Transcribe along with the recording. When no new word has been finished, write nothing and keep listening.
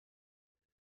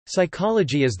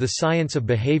Psychology is the science of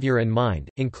behavior and mind,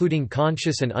 including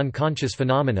conscious and unconscious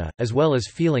phenomena, as well as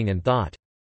feeling and thought.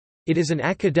 It is an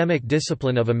academic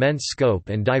discipline of immense scope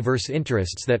and diverse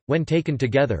interests that, when taken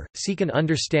together, seek an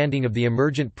understanding of the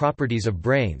emergent properties of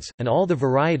brains, and all the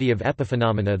variety of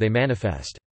epiphenomena they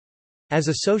manifest. As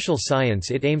a social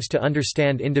science, it aims to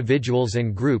understand individuals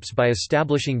and groups by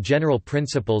establishing general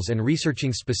principles and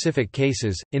researching specific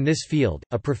cases. In this field,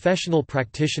 a professional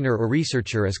practitioner or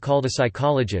researcher is called a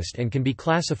psychologist and can be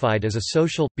classified as a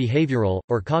social, behavioral,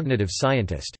 or cognitive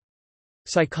scientist.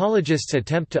 Psychologists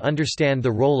attempt to understand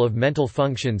the role of mental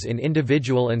functions in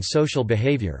individual and social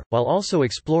behavior, while also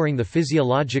exploring the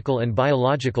physiological and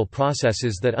biological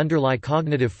processes that underlie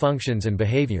cognitive functions and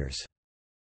behaviors.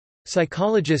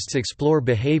 Psychologists explore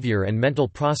behavior and mental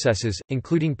processes,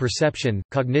 including perception,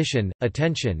 cognition,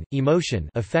 attention, emotion,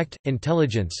 affect,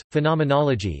 intelligence,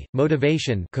 phenomenology,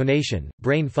 motivation, conation,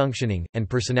 brain functioning, and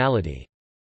personality.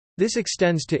 This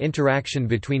extends to interaction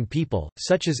between people,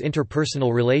 such as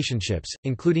interpersonal relationships,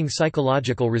 including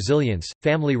psychological resilience,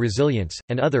 family resilience,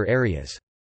 and other areas.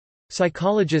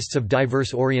 Psychologists of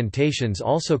diverse orientations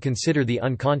also consider the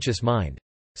unconscious mind.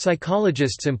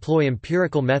 Psychologists employ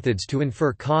empirical methods to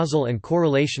infer causal and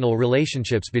correlational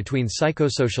relationships between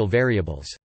psychosocial variables.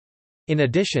 In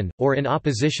addition, or in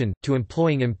opposition, to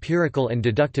employing empirical and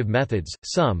deductive methods,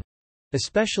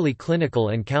 some—especially clinical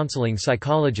and counseling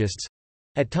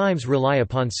psychologists—at times rely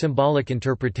upon symbolic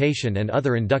interpretation and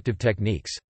other inductive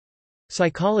techniques.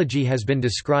 Psychology has been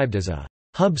described as a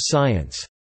hub science,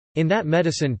 in that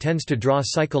medicine tends to draw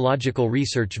psychological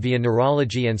research via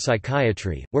neurology and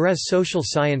psychiatry, whereas social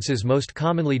sciences most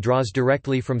commonly draws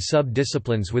directly from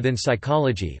sub-disciplines within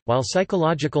psychology. While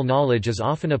psychological knowledge is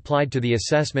often applied to the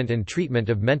assessment and treatment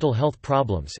of mental health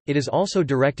problems, it is also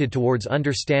directed towards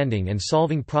understanding and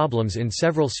solving problems in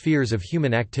several spheres of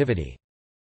human activity.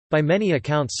 By many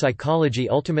accounts, psychology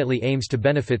ultimately aims to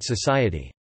benefit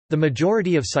society. The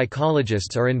majority of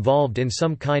psychologists are involved in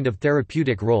some kind of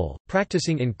therapeutic role,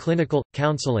 practicing in clinical,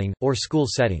 counseling, or school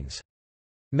settings.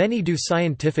 Many do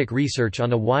scientific research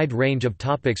on a wide range of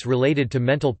topics related to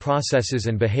mental processes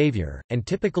and behavior, and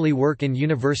typically work in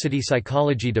university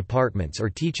psychology departments or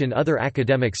teach in other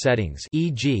academic settings,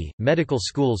 e.g., medical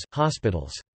schools,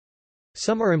 hospitals.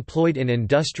 Some are employed in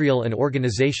industrial and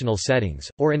organizational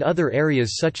settings, or in other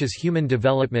areas such as human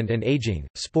development and aging,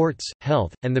 sports,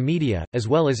 health, and the media, as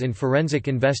well as in forensic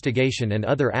investigation and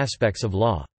other aspects of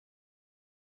law.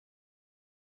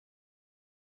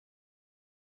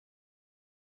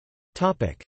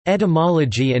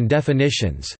 Etymology and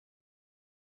definitions.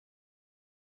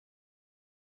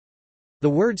 The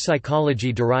word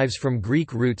psychology derives from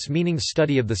Greek roots meaning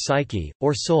study of the psyche,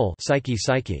 or soul, psyche,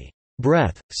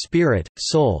 breath, spirit,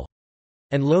 soul,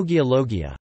 and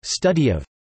logia, study of,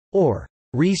 or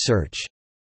research.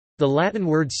 The Latin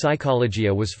word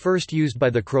psychologia was first used by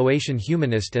the Croatian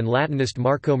humanist and Latinist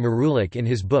Marko Marulic in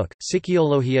his book,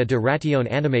 Psychologia de ratione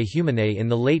animae humanae in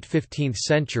the late 15th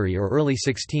century or early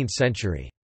 16th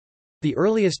century. The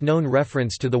earliest known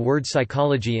reference to the word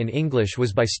psychology in English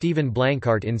was by Stephen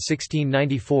Blancart in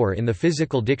 1694 in the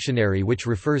Physical Dictionary, which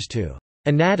refers to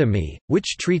anatomy,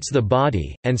 which treats the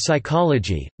body, and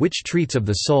psychology, which treats of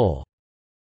the soul.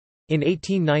 In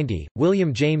 1890,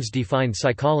 William James defined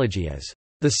psychology as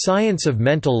the science of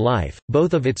mental life,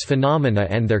 both of its phenomena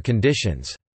and their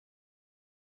conditions.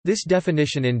 This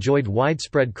definition enjoyed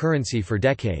widespread currency for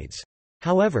decades.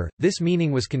 However, this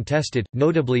meaning was contested,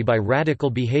 notably by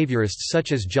radical behaviorists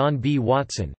such as John B.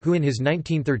 Watson, who in his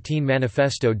 1913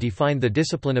 manifesto defined the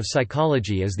discipline of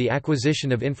psychology as the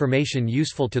acquisition of information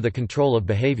useful to the control of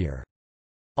behavior.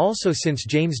 Also, since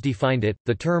James defined it,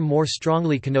 the term more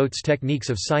strongly connotes techniques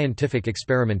of scientific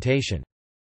experimentation.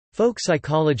 Folk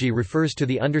psychology refers to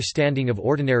the understanding of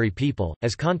ordinary people,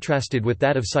 as contrasted with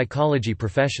that of psychology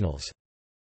professionals.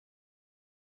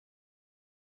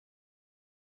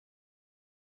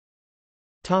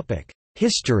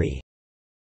 History.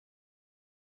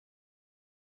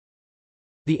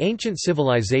 The ancient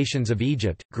civilizations of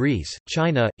Egypt, Greece,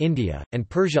 China, India, and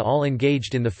Persia all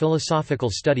engaged in the philosophical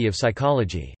study of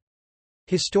psychology.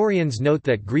 Historians note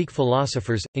that Greek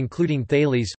philosophers, including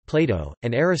Thales, Plato,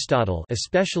 and Aristotle,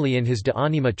 especially in his De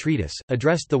Anima treatise,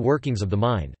 addressed the workings of the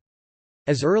mind.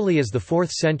 As early as the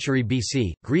 4th century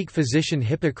BC, Greek physician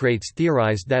Hippocrates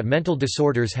theorized that mental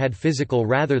disorders had physical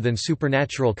rather than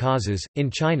supernatural causes. In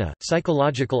China,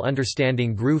 psychological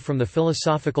understanding grew from the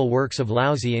philosophical works of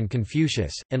Laozi and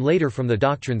Confucius, and later from the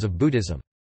doctrines of Buddhism.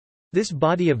 This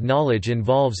body of knowledge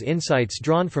involves insights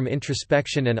drawn from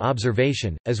introspection and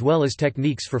observation, as well as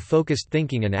techniques for focused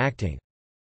thinking and acting.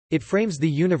 It frames the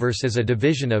universe as a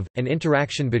division of, an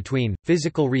interaction between,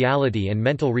 physical reality and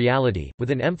mental reality,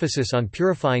 with an emphasis on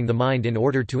purifying the mind in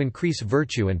order to increase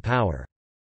virtue and power.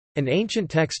 An ancient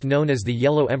text known as the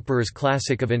Yellow Emperor's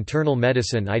Classic of Internal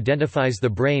Medicine identifies the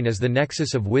brain as the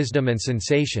nexus of wisdom and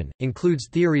sensation, includes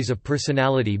theories of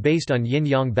personality based on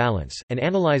yin-yang balance, and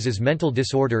analyzes mental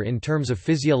disorder in terms of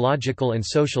physiological and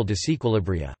social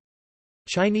disequilibria.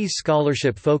 Chinese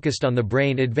scholarship focused on the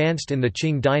brain advanced in the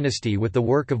Qing dynasty with the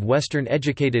work of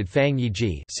Western-educated Fang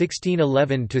Yiji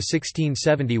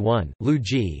 (1611–1671), Lu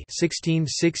Ji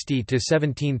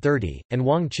 (1660–1730), and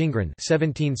Wang Qingren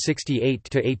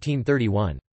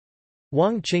 (1768–1831).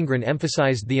 Wang Qingren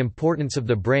emphasized the importance of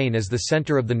the brain as the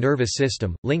center of the nervous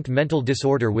system, linked mental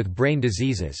disorder with brain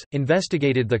diseases,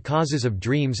 investigated the causes of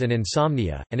dreams and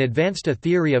insomnia, and advanced a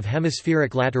theory of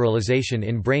hemispheric lateralization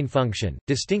in brain function.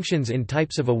 Distinctions in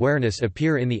types of awareness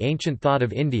appear in the ancient thought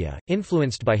of India,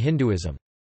 influenced by Hinduism.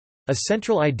 A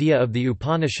central idea of the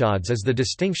Upanishads is the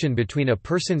distinction between a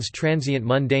person's transient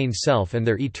mundane self and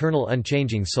their eternal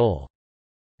unchanging soul.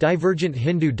 Divergent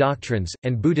Hindu doctrines,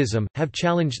 and Buddhism, have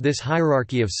challenged this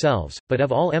hierarchy of selves, but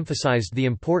have all emphasized the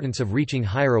importance of reaching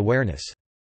higher awareness.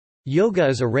 Yoga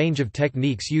is a range of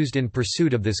techniques used in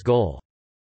pursuit of this goal.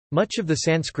 Much of the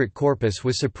Sanskrit corpus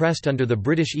was suppressed under the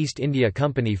British East India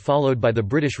Company followed by the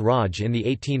British Raj in the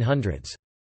 1800s.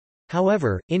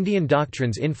 However, Indian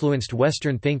doctrines influenced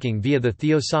Western thinking via the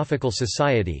Theosophical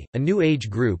Society, a New Age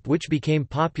group which became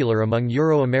popular among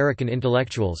Euro-American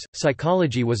intellectuals.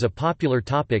 Psychology was a popular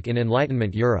topic in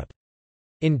Enlightenment Europe.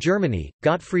 In Germany,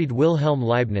 Gottfried Wilhelm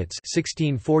Leibniz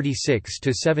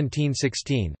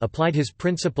 (1646–1716) applied his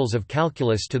principles of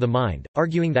calculus to the mind,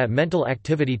 arguing that mental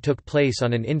activity took place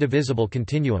on an indivisible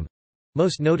continuum.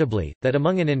 Most notably, that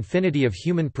among an infinity of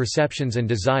human perceptions and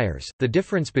desires, the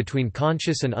difference between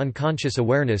conscious and unconscious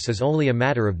awareness is only a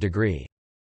matter of degree.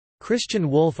 Christian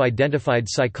Wolff identified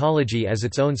psychology as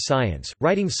its own science,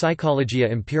 writing Psychologia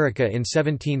Empirica in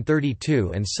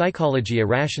 1732 and Psychologia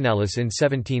Rationalis in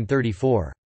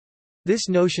 1734. This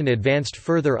notion advanced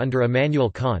further under Immanuel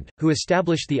Kant, who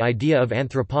established the idea of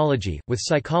anthropology, with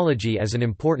psychology as an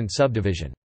important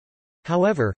subdivision.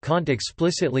 However, Kant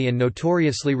explicitly and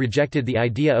notoriously rejected the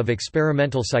idea of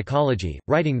experimental psychology,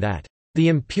 writing that, "The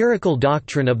empirical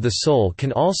doctrine of the soul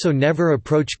can also never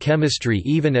approach chemistry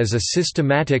even as a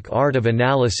systematic art of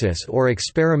analysis or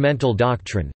experimental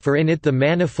doctrine, for in it the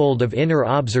manifold of inner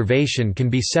observation can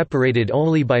be separated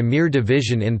only by mere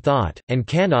division in thought, and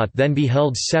cannot then be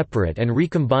held separate and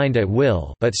recombined at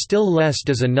will, but still less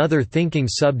does another thinking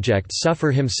subject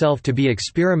suffer himself to be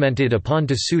experimented upon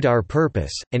to suit our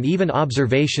purpose, and even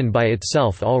observation by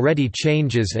itself already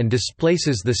changes and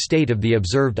displaces the state of the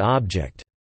observed object."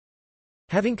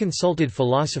 Having consulted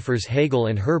philosophers Hegel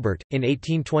and Herbart, in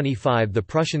 1825 the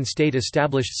Prussian state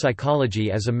established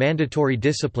psychology as a mandatory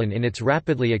discipline in its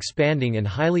rapidly expanding and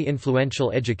highly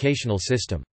influential educational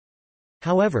system.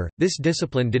 However, this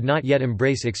discipline did not yet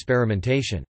embrace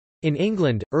experimentation. In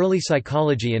England, early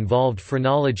psychology involved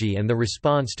phrenology and the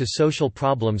response to social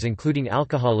problems including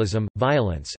alcoholism,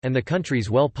 violence, and the country's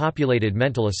well-populated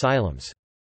mental asylums.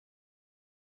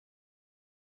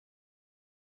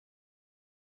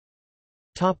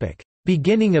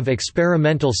 Beginning of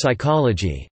experimental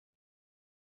psychology.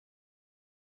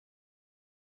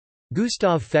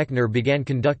 Gustav Fechner began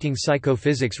conducting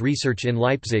psychophysics research in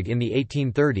Leipzig in the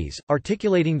 1830s,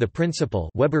 articulating the principle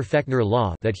Weber-Fechner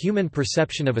law that human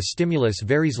perception of a stimulus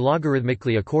varies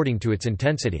logarithmically according to its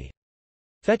intensity.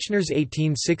 Fechner's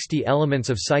 1860 Elements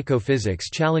of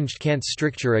Psychophysics challenged Kant's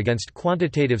stricture against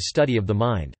quantitative study of the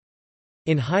mind.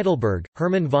 In Heidelberg,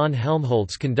 Hermann von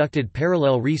Helmholtz conducted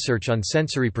parallel research on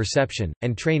sensory perception,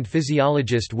 and trained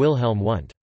physiologist Wilhelm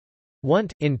Wundt.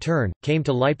 Wundt, in turn, came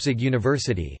to Leipzig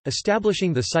University,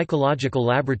 establishing the psychological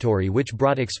laboratory which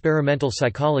brought experimental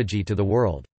psychology to the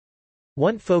world.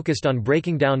 Wundt focused on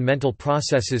breaking down mental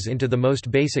processes into the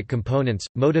most basic components,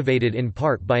 motivated in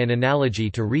part by an analogy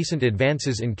to recent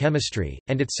advances in chemistry,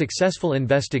 and its successful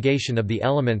investigation of the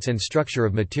elements and structure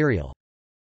of material.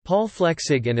 Paul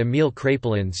Flechsig and Emil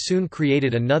Kraepelin soon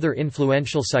created another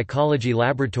influential psychology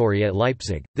laboratory at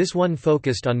Leipzig, this one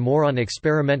focused more on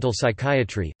experimental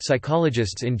psychiatry.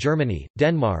 Psychologists in Germany,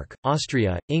 Denmark,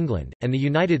 Austria, England, and the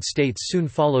United States soon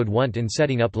followed Wundt in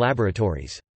setting up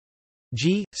laboratories.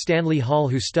 G. Stanley Hall,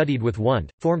 who studied with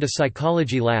Wundt, formed a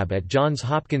psychology lab at Johns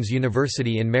Hopkins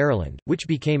University in Maryland, which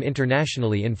became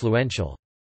internationally influential.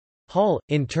 Hall,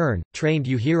 in turn, trained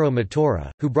Yujiro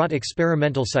Matora, who brought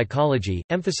experimental psychology,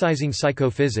 emphasizing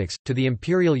psychophysics, to the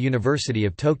Imperial University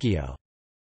of Tokyo.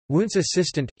 Wundt's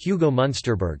assistant, Hugo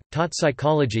Munsterberg, taught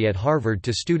psychology at Harvard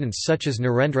to students such as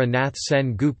Narendra Nath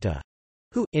Sen Gupta.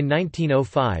 who, in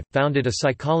 1905, founded a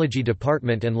psychology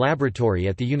department and laboratory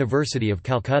at the University of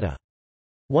Calcutta.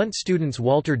 Once students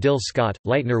Walter Dill Scott,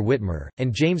 Leitner Whitmer,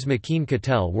 and James McKean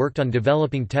Cattell worked on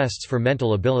developing tests for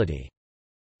mental ability.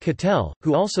 Cattell,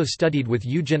 who also studied with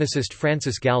eugenicist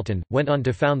Francis Galton, went on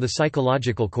to found the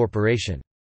Psychological Corporation.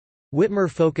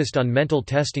 Whitmer focused on mental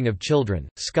testing of children,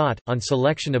 Scott, on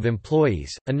selection of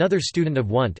employees. Another student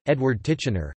of Wundt, Edward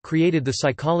Titchener, created the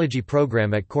psychology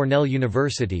program at Cornell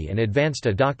University and advanced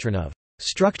a doctrine of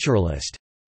structuralist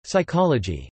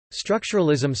psychology.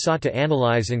 Structuralism sought to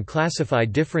analyze and classify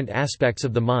different aspects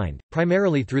of the mind,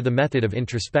 primarily through the method of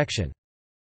introspection.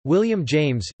 William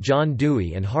James, John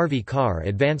Dewey and Harvey Carr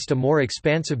advanced a more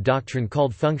expansive doctrine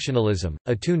called functionalism,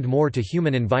 attuned more to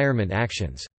human environment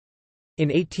actions. In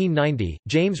 1890,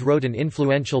 James wrote an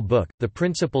influential book, The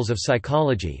Principles of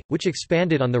Psychology, which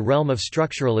expanded on the realm of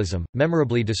structuralism,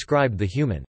 memorably described the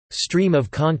human stream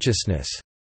of consciousness,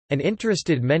 and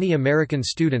interested many American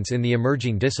students in the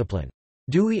emerging discipline.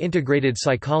 Dewey integrated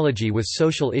psychology with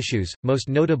social issues, most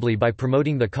notably by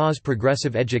promoting the cause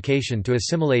progressive education to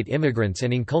assimilate immigrants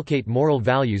and inculcate moral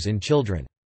values in children.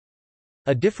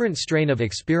 A different strain of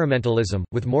experimentalism,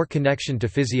 with more connection to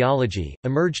physiology,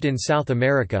 emerged in South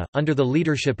America, under the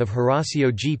leadership of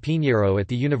Horacio G. Piñero at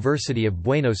the University of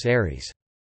Buenos Aires.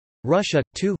 Russia,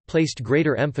 too, placed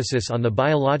greater emphasis on the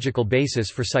biological basis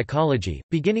for psychology,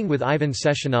 beginning with Ivan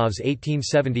Seshonov's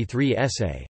 1873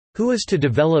 essay, "Who is to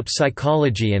develop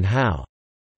psychology and how?"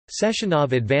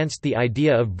 Seshonov advanced the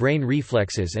idea of brain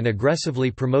reflexes and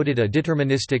aggressively promoted a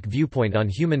deterministic viewpoint on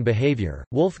human behavior.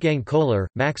 Wolfgang Kohler,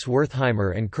 Max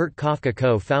Wertheimer, and Kurt Koffka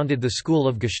co-founded the school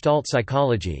of Gestalt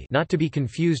psychology, not to be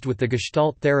confused with the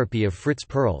Gestalt therapy of Fritz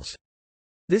Perls.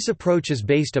 This approach is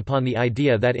based upon the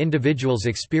idea that individuals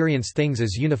experience things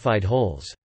as unified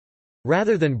wholes.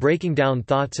 Rather than breaking down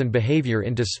thoughts and behavior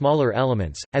into smaller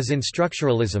elements, as in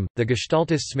structuralism, the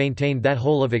Gestaltists maintained that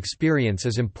whole of experience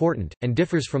is important, and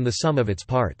differs from the sum of its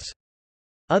parts.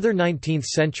 Other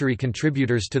 19th-century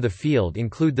contributors to the field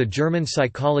include the German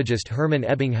psychologist Hermann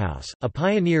Ebbinghaus, a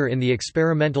pioneer in the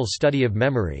experimental study of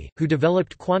memory, who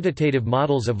developed quantitative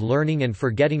models of learning and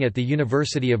forgetting at the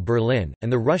University of Berlin,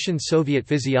 and the Russian-Soviet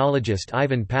physiologist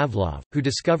Ivan Pavlov, who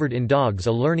discovered in dogs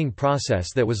a learning process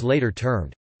that was later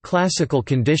termed classical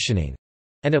conditioning,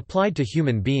 and applied to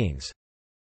human beings.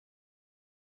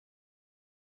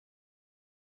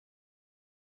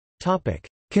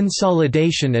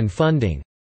 Consolidation and funding.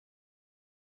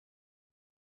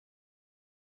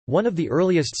 One of the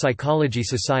earliest psychology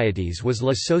societies was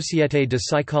La Société de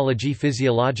Psychologie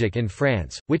Physiologique in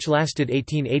France, which lasted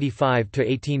 1885 to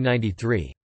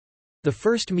 1893. The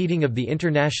first meeting of the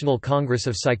International Congress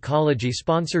of Psychology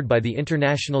sponsored by the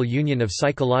International Union of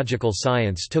Psychological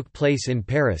Science took place in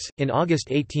Paris, in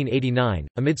August 1889,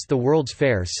 amidst the World's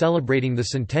Fair celebrating the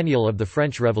centennial of the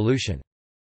French Revolution.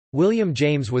 William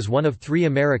James was one of 3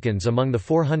 Americans among the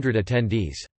 400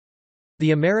 attendees.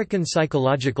 The American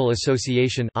Psychological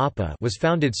Association was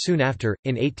founded soon after,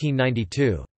 in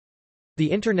 1892. The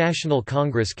International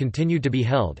Congress continued to be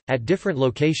held, at different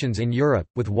locations in Europe,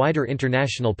 with wider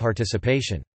international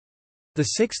participation. The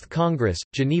Sixth Congress,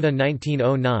 Geneva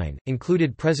 1909,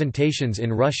 included presentations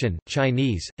in Russian,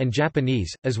 Chinese, and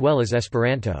Japanese, as well as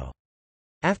Esperanto.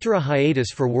 After a hiatus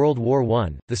for World War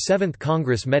I, the Seventh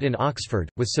Congress met in Oxford,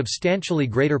 with substantially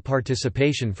greater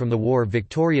participation from the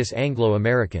war-victorious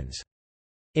Anglo-Americans.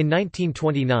 In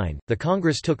 1929, the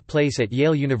Congress took place at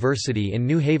Yale University in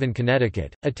New Haven,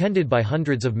 Connecticut, attended by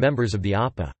hundreds of members of the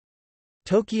APA.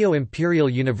 Tokyo Imperial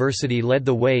University led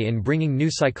the way in bringing new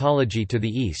psychology to the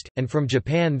East, and from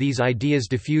Japan these ideas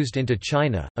diffused into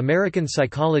China. American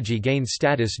psychology gained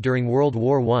status during World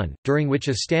War I, during which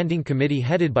a standing committee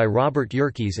headed by Robert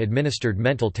Yerkes administered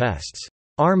mental tests,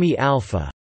 Army Alpha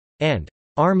and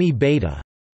Army Beta,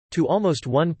 to almost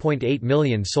 1.8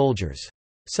 million soldiers.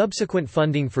 Subsequent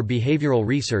funding for behavioral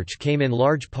research came in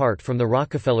large part from the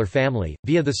Rockefeller family,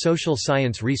 via the Social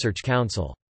Science Research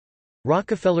Council.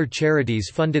 Rockefeller Charities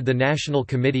funded the National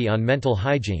Committee on Mental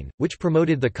Hygiene, which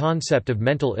promoted the concept of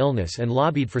mental illness and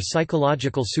lobbied for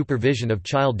psychological supervision of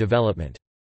child development.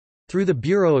 Through the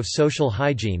Bureau of Social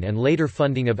Hygiene and later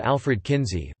funding of Alfred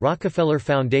Kinsey, Rockefeller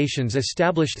Foundations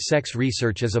established sex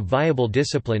research as a viable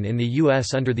discipline in the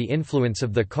U.S. under the influence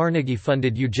of the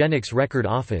Carnegie-funded Eugenics Record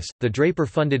Office, the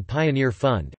Draper-funded Pioneer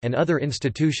Fund, and other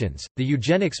institutions. The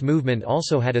eugenics movement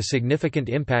also had a significant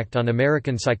impact on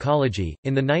American psychology.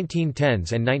 In the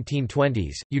 1910s and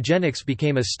 1920s, eugenics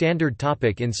became a standard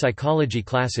topic in psychology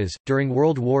classes. During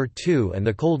World War II and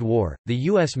the Cold War, the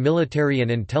U.S. military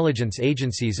and intelligence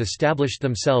agencies established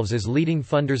themselves as leading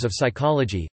funders of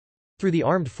psychology through the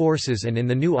armed forces and in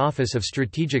the new Office of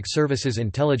Strategic Services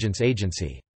Intelligence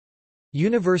Agency.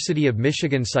 University of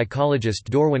Michigan psychologist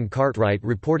Dorwin Cartwright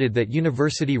reported that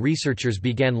university researchers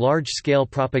began large-scale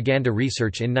propaganda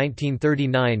research in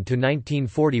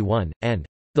 1939–1941, and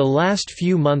the last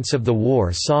few months of the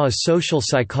war saw a social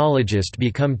psychologist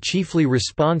become chiefly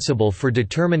responsible for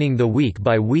determining the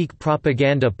week-by-week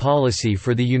propaganda policy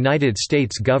for the United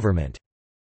States government.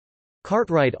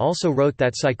 Cartwright also wrote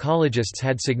that psychologists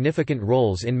had significant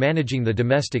roles in managing the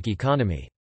domestic economy.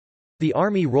 The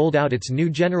Army rolled out its new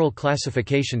general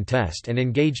classification test and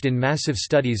engaged in massive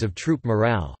studies of troop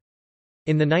morale.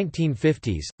 In the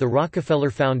 1950s, the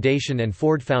Rockefeller Foundation and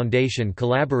Ford Foundation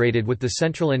collaborated with the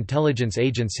Central Intelligence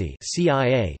Agency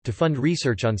 (CIA) to fund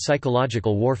research on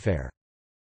psychological warfare.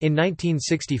 In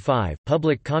 1965,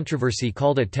 public controversy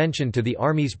called attention to the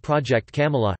Army's Project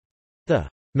Camelot—the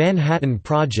Manhattan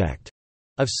Project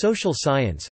of social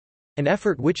science, an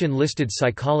effort which enlisted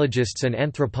psychologists and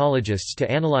anthropologists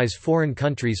to analyze foreign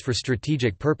countries for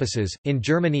strategic purposes. In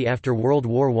Germany after World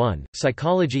War I,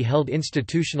 psychology held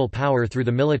institutional power through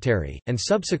the military, and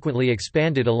subsequently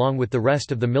expanded along with the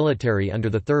rest of the military under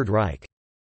the Third Reich.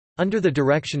 Under the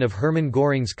direction of Hermann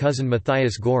Göring's cousin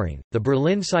Matthias Göring, the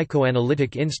Berlin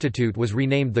Psychoanalytic Institute was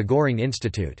renamed the Göring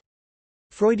Institute.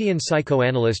 Freudian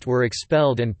psychoanalysts were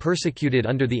expelled and persecuted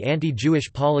under the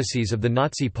anti-Jewish policies of the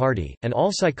Nazi Party, and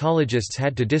all psychologists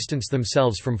had to distance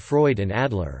themselves from Freud and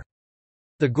Adler.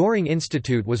 The Göring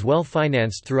Institute was well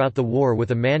financed throughout the war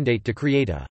with a mandate to create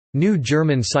a new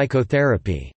German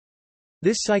psychotherapy.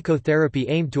 This psychotherapy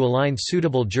aimed to align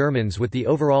suitable Germans with the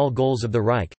overall goals of the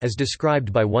Reich, as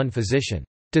described by one physician.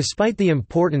 Despite the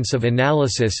importance of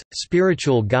analysis,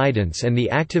 spiritual guidance and the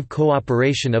active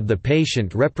cooperation of the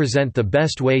patient represent the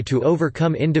best way to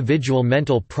overcome individual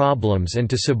mental problems and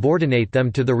to subordinate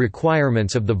them to the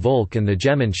requirements of the Volk and the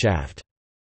Gemeinschaft.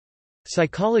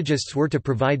 Psychologists were to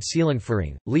provide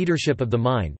Seelenführung, leadership of the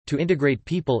mind, to integrate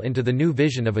people into the new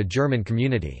vision of a German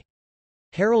community.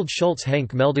 Harold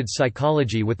Schultz-Henke melded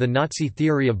psychology with the Nazi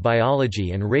theory of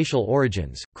biology and racial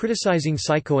origins, criticizing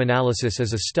psychoanalysis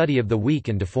as a study of the weak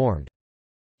and deformed.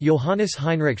 Johannes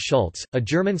Heinrich Schultz, a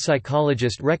German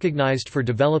psychologist recognized for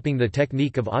developing the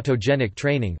technique of autogenic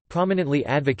training, prominently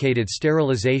advocated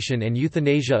sterilization and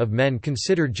euthanasia of men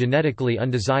considered genetically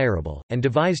undesirable, and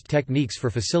devised techniques for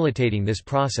facilitating this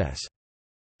process.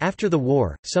 After the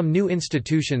war, some new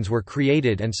institutions were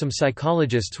created and some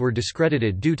psychologists were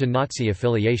discredited due to Nazi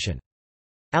affiliation.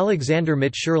 Alexander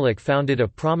Mitscherlich founded a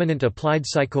prominent applied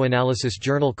psychoanalysis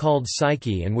journal called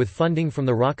Psyche and with funding from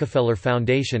the Rockefeller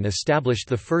Foundation established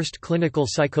the first clinical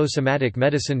psychosomatic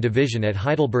medicine division at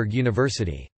Heidelberg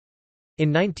University. In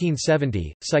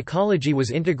 1970, psychology was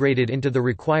integrated into the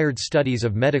required studies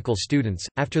of medical students.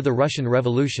 After the Russian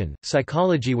Revolution,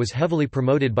 psychology was heavily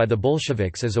promoted by the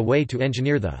Bolsheviks as a way to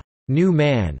engineer the new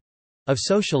man of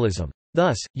socialism.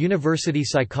 Thus, university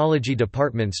psychology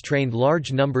departments trained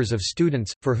large numbers of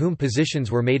students, for whom positions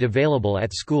were made available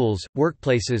at schools,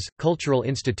 workplaces, cultural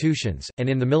institutions, and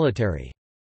in the military.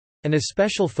 An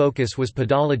especial focus was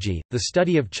pedology, the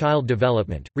study of child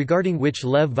development, regarding which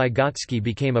Lev Vygotsky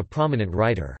became a prominent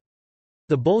writer.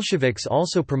 The Bolsheviks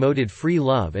also promoted free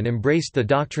love and embraced the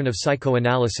doctrine of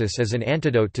psychoanalysis as an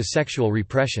antidote to sexual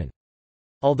repression.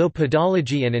 Although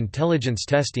pedology and intelligence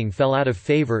testing fell out of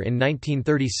favor in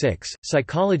 1936,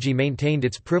 psychology maintained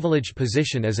its privileged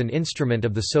position as an instrument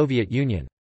of the Soviet Union.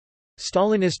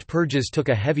 Stalinist purges took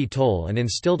a heavy toll and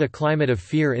instilled a climate of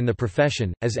fear in the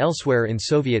profession, as elsewhere in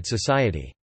Soviet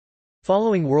society.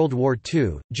 Following World War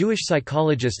II, Jewish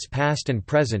psychologists past and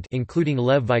present including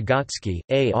Lev Vygotsky,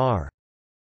 A.R.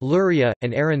 Luria,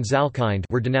 and Aaron Zalkind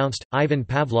were denounced, Ivan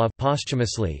Pavlov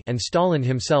posthumously and Stalin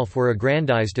himself were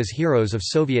aggrandized as heroes of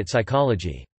Soviet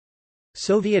psychology.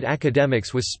 Soviet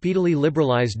academics was speedily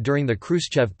liberalized during the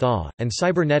Khrushchev thaw, and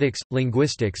cybernetics,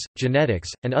 linguistics, genetics,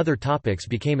 and other topics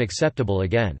became acceptable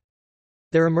again.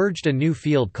 There emerged a new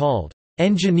field called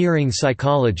engineering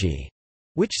psychology,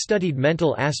 which studied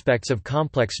mental aspects of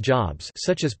complex jobs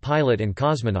such as pilot and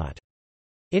cosmonaut.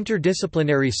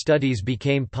 Interdisciplinary studies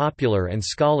became popular and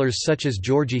scholars such as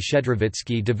Georgy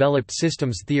Shedrovitsky developed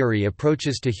systems theory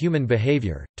approaches to human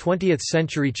behavior.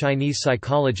 20th-century Chinese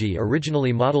psychology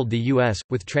originally modeled the U.S.,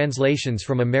 with translations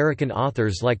from American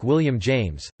authors like William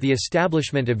James, the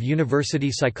establishment of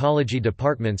university psychology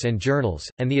departments and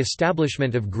journals, and the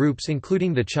establishment of groups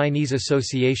including the Chinese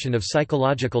Association of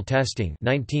Psychological Testing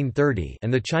 1930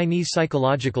 and the Chinese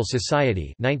Psychological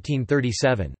Society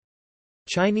 1937.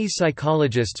 Chinese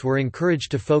psychologists were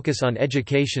encouraged to focus on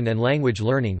education and language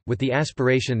learning, with the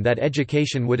aspiration that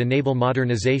education would enable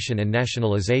modernization and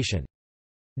nationalization.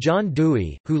 John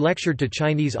Dewey, who lectured to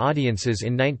Chinese audiences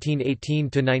in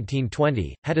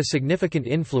 1918–1920, had a significant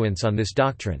influence on this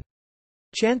doctrine.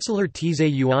 Chancellor Tize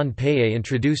Yuan Pei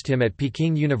introduced him at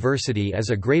Peking University as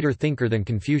a greater thinker than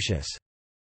Confucius.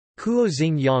 Kuo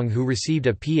Xing-yang, who received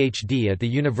a Ph.D. at the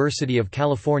University of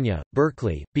California,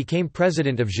 Berkeley, became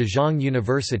president of Zhejiang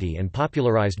University and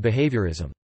popularized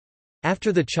behaviorism.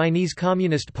 After the Chinese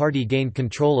Communist Party gained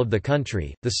control of the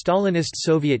country, the Stalinist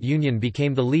Soviet Union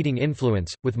became the leading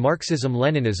influence, with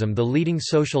Marxism-Leninism the leading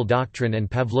social doctrine and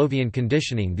Pavlovian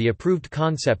conditioning the approved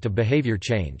concept of behavior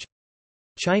change.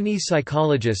 Chinese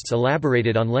psychologists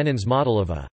elaborated on Lenin's model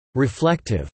of a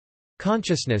 «reflective»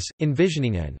 consciousness,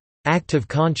 envisioning an «active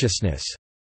consciousness»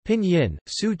 pinyin,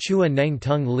 Su Chua Neng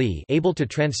Tung Li, able to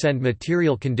transcend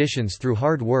material conditions through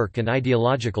hard work and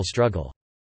ideological struggle.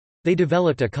 They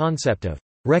developed a concept of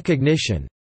recognition,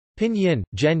 pinyin,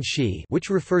 Zhen Shi, which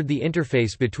referred the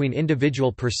interface between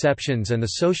individual perceptions and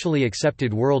the socially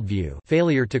accepted worldview.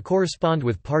 Failure to correspond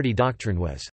with party doctrine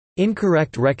was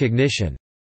incorrect recognition.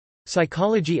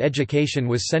 Psychology education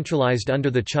was centralized under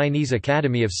the Chinese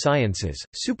Academy of Sciences,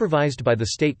 supervised by the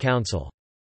State Council.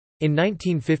 In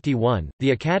 1951, the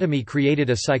Academy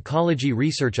created a psychology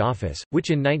research office,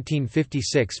 which in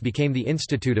 1956 became the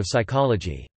Institute of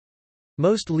Psychology.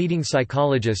 Most leading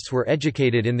psychologists were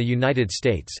educated in the United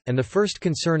States, and the first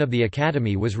concern of the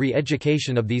Academy was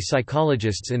re-education of these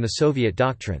psychologists in the Soviet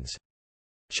doctrines.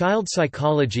 Child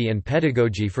psychology and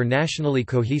pedagogy for nationally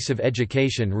cohesive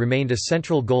education remained a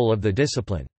central goal of the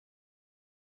discipline.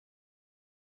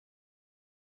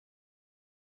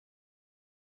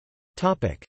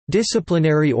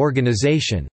 Disciplinary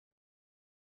organization.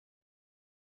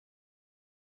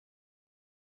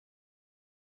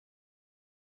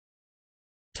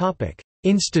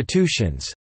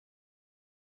 Institutions.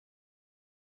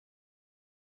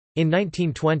 In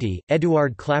 1920,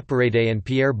 Édouard Claparède and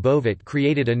Pierre Beauvat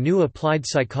created a new applied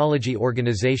psychology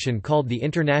organization called the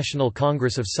International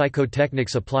Congress of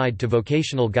Psychotechnics Applied to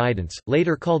Vocational Guidance,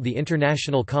 later called the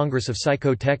International Congress of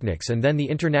Psychotechnics and then the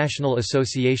International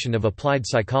Association of Applied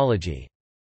Psychology.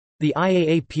 The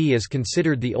IAAP is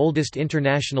considered the oldest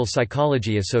international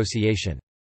psychology association.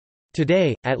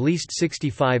 Today, at least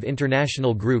 65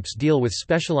 international groups deal with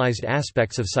specialized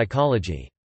aspects of psychology.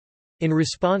 In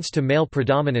response to male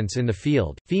predominance in the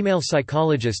field, female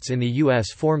psychologists in the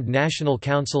U.S. formed National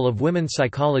Council of Women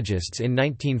Psychologists in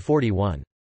 1941.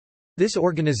 This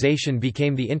organization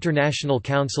became the International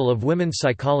Council of Women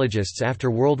Psychologists after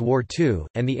World War II,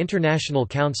 and the International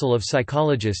Council of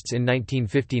Psychologists in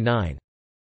 1959.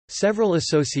 Several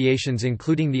associations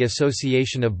including the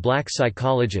Association of Black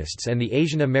Psychologists and the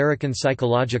Asian American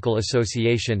Psychological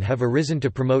Association have arisen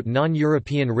to promote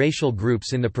non-European racial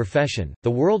groups in the profession. The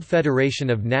World Federation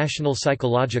of National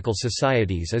Psychological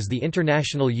Societies is the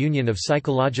International Union of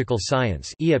Psychological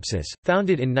Science (IAPSIS),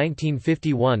 founded in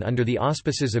 1951 under the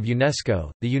auspices of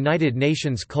UNESCO, the United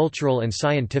Nations Cultural and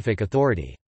Scientific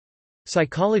Authority.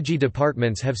 Psychology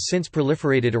departments have since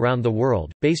proliferated around the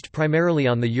world, based primarily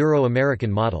on the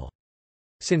Euro-American model.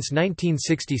 Since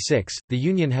 1966, the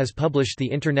Union has published the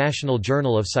International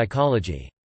Journal of Psychology.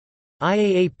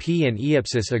 IAAP and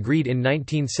IAPSIS agreed in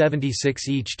 1976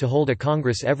 each to hold a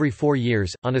congress every 4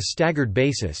 years. On a staggered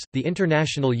basis, the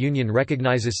International Union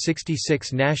recognizes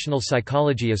 66 national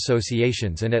psychology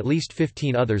associations and at least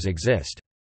 15 others exist.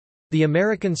 The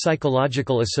American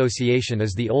Psychological Association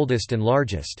is the oldest and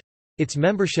largest. Its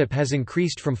membership has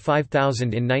increased from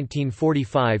 5,000 in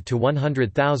 1945 to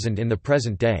 100,000 in the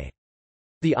present day.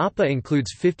 The APA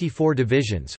includes 54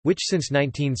 divisions, which since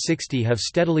 1960 have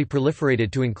steadily proliferated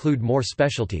to include more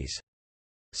specialties.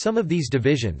 Some of these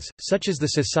divisions, such as the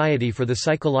Society for the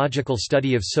Psychological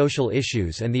Study of Social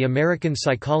Issues and the American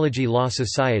Psychology Law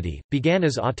Society, began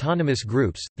as autonomous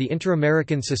groups. The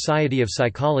Inter-American Society of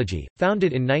Psychology,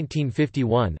 founded in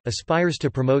 1951, aspires to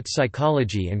promote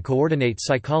psychology and coordinate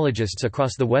psychologists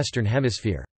across the Western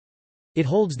Hemisphere. It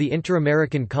holds the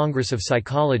Inter-American Congress of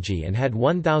Psychology and had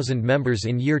 1,000 members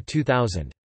in year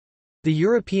 2000. The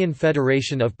European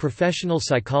Federation of Professional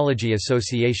Psychology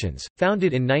Associations,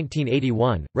 founded in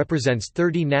 1981, represents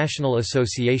 30 national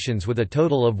associations with a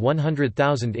total of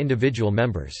 100,000 individual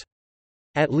members.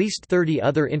 At least 30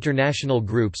 other international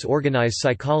groups organize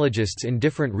psychologists in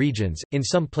different regions. In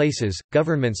some places,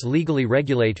 governments legally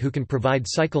regulate who can provide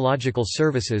psychological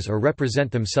services or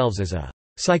represent themselves as a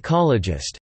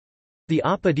psychologist. The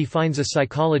APA defines a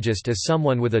psychologist as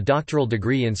someone with a doctoral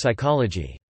degree in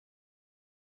psychology.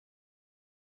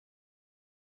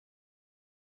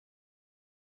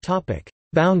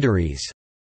 Boundaries.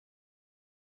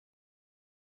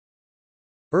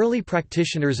 Early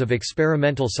practitioners of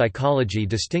experimental psychology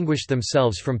distinguished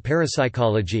themselves from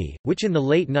parapsychology, which in the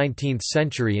late 19th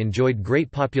century enjoyed great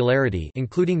popularity,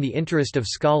 including the interest of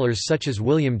scholars such as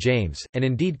William James, and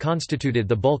indeed constituted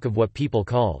the bulk of what people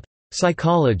called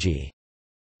psychology.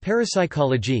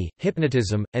 Parapsychology,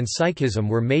 hypnotism, and psychism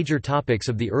were major topics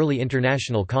of the early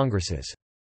international congresses.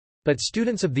 But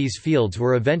students of these fields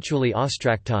were eventually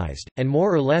ostracized, and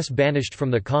more or less banished from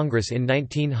the Congress in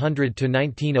 1900 to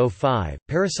 1905.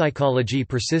 Parapsychology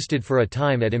persisted for a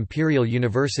time at Imperial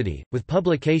University, with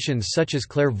publications such as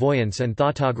Clairvoyance and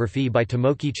Thoughtography by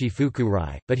Tomokichi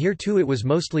Fukurai, but here too it was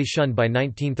mostly shunned by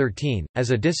 1913. As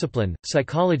a discipline,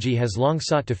 psychology has long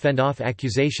sought to fend off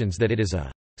accusations that it is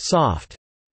a soft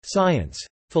science.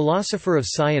 Philosopher of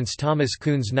science Thomas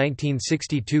Kuhn's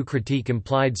 1962 critique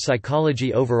implied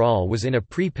psychology overall was in a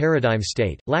pre-paradigm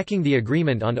state, lacking the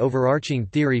agreement on overarching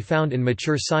theory found in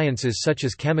mature sciences such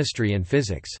as chemistry and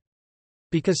physics.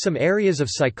 Because some areas of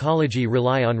psychology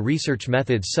rely on research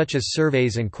methods such as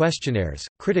surveys and questionnaires,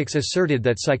 critics asserted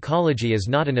that psychology is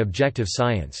not an objective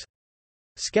science.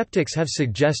 Skeptics have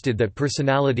suggested that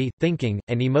personality, thinking,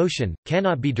 and emotion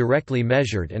cannot be directly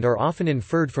measured and are often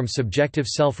inferred from subjective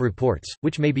self-reports,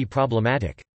 which may be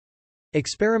problematic.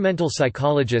 Experimental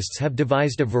psychologists have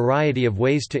devised a variety of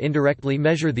ways to indirectly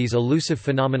measure these elusive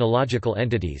phenomenological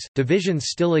entities. Divisions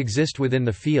still exist within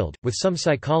the field, with some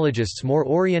psychologists more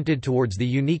oriented towards the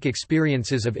unique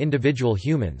experiences of individual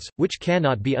humans, which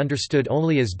cannot be understood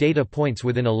only as data points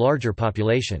within a larger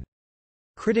population.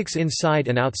 Critics inside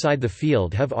and outside the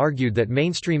field have argued that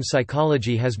mainstream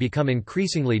psychology has become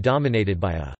increasingly dominated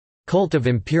by a cult of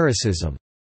empiricism,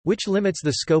 which limits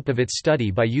the scope of its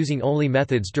study by using only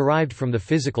methods derived from the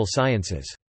physical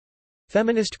sciences.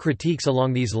 Feminist critiques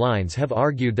along these lines have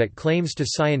argued that claims to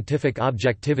scientific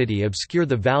objectivity obscure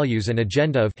the values and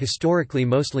agenda of historically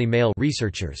mostly male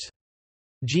researchers.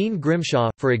 Jean Grimshaw,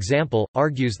 for example,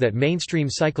 argues that mainstream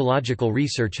psychological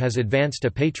research has advanced a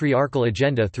patriarchal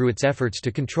agenda through its efforts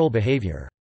to control behavior.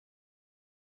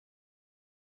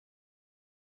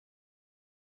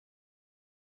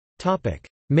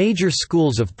 Major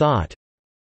schools of thought.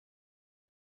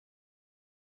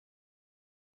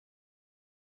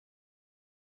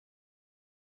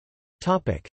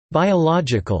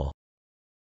 Biological.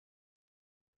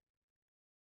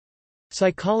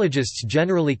 Psychologists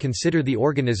generally consider the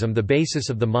organism the basis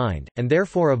of the mind, and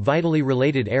therefore a vitally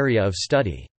related area of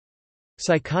study.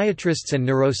 Psychiatrists and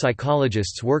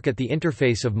neuropsychologists work at the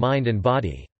interface of mind and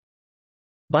body.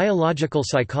 Biological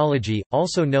psychology,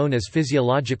 also known as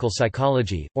physiological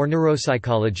psychology, or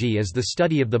neuropsychology, is the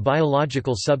study of the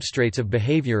biological substrates of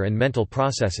behavior and mental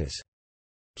processes.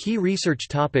 Key research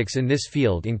topics in this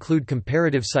field include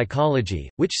comparative psychology,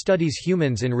 which studies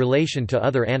humans in relation to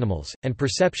other animals, and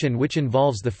perception, which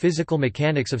involves the physical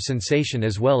mechanics of sensation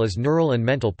as well as neural and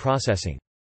mental processing.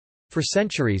 For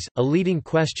centuries, a leading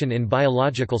question in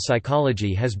biological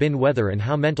psychology has been whether and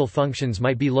how mental functions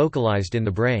might be localized in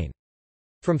the brain.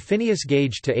 From Phineas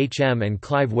Gage to H.M. and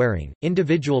Clive Waring,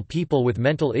 individual people with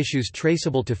mental issues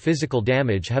traceable to physical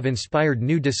damage have inspired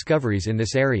new discoveries in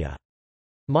this area.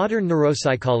 Modern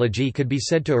neuropsychology could be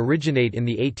said to originate in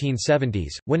the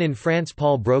 1870s, when in France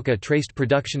Paul Broca traced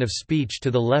production of speech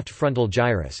to the left frontal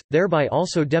gyrus, thereby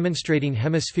also demonstrating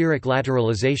hemispheric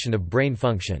lateralization of brain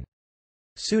function.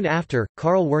 Soon after,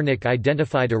 Karl Wernicke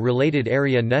identified a related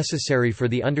area necessary for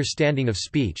the understanding of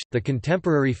speech. The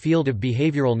contemporary field of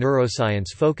behavioral neuroscience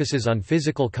focuses on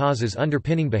physical causes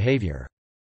underpinning behavior.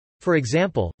 For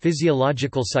example,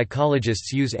 physiological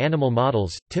psychologists use animal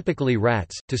models, typically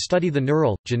rats, to study the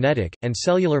neural, genetic, and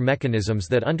cellular mechanisms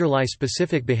that underlie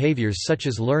specific behaviors such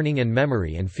as learning and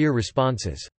memory and fear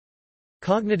responses.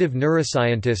 Cognitive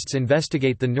neuroscientists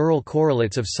investigate the neural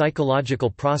correlates of psychological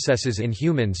processes in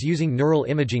humans using neural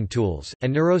imaging tools,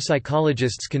 and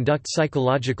neuropsychologists conduct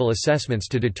psychological assessments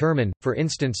to determine, for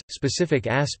instance, specific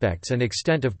aspects and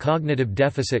extent of cognitive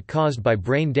deficit caused by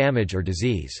brain damage or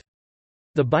disease.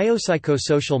 The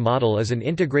biopsychosocial model is an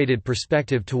integrated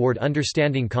perspective toward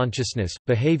understanding consciousness,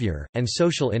 behavior, and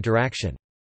social interaction.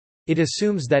 It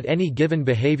assumes that any given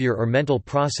behavior or mental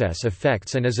process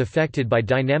affects and is affected by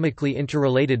dynamically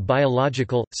interrelated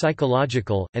biological,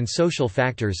 psychological, and social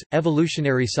factors.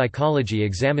 Evolutionary psychology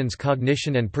examines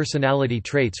cognition and personality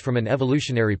traits from an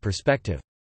evolutionary perspective.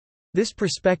 This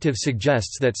perspective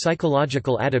suggests that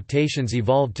psychological adaptations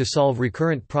evolved to solve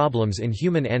recurrent problems in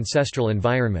human ancestral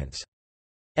environments.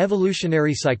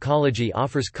 Evolutionary psychology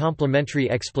offers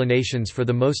complementary explanations for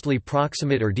the mostly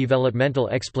proximate or developmental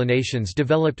explanations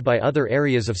developed by other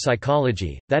areas of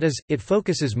psychology, that is, it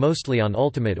focuses mostly on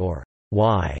ultimate or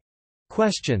why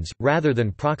questions, rather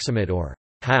than proximate or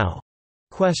how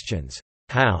questions.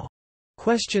 how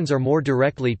questions are more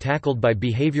directly tackled by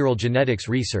behavioral genetics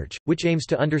research, which aims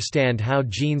to understand how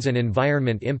genes and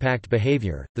environment impact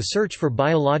behavior. The search for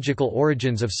biological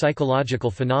origins of psychological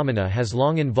phenomena has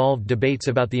long involved debates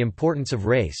about the importance of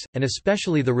race, and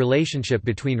especially the relationship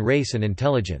between race and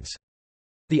intelligence.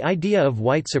 The idea of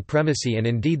white supremacy and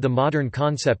indeed the modern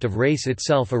concept of race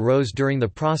itself arose during the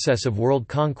process of world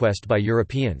conquest by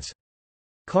Europeans.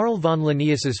 Carl von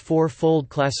Linnaeus's four-fold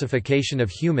classification of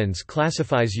humans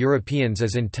classifies Europeans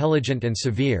as intelligent and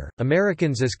severe,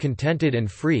 Americans as contented and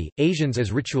free, Asians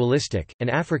as ritualistic, and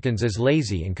Africans as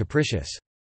lazy and capricious.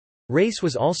 Race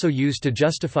was also used to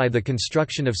justify the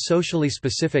construction of socially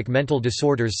specific mental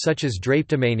disorders such as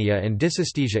drapetomania and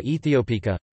dysesthesia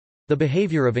ethiopica, the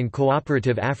behavior of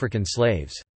uncooperative African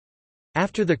slaves.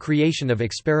 After the creation of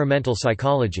experimental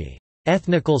psychology,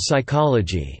 ethnical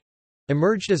psychology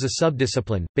emerged as a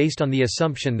subdiscipline, based on the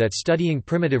assumption that studying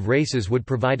primitive races would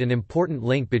provide an important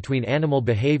link between animal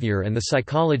behavior and the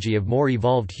psychology of more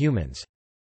evolved humans.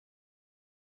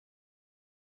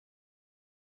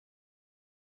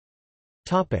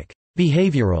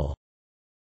 Behavioral.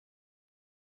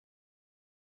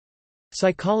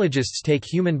 Psychologists take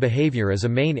human behavior as a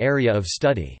main area of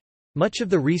study. Much of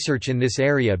the research in this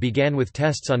area began with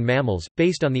tests on mammals,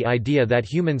 based on the idea that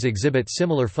humans exhibit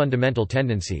similar fundamental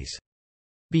tendencies.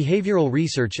 Behavioral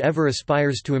research ever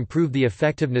aspires to improve the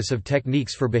effectiveness of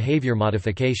techniques for behavior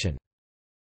modification.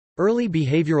 Early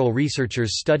behavioral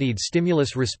researchers studied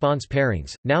stimulus-response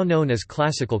pairings, now known as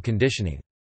classical conditioning.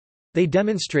 They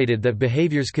demonstrated that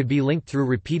behaviors could be linked through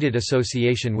repeated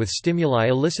association with stimuli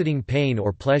eliciting pain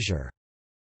or pleasure.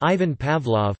 Ivan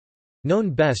Pavlov,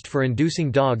 known best for inducing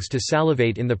dogs to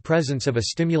salivate in the presence of a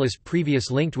stimulus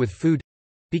previously linked with food,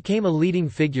 became a leading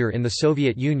figure in the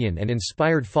Soviet Union and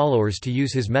inspired followers to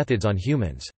use his methods on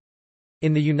humans.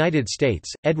 In the United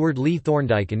States, Edward Lee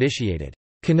Thorndike initiated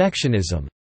connectionism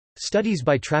studies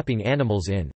by trapping animals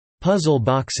in puzzle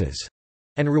boxes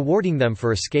and rewarding them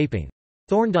for escaping.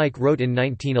 Thorndike wrote in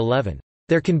 1911,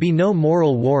 "There can be no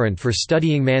moral warrant for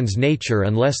studying man's nature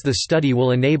unless the study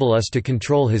will enable us to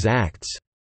control his acts."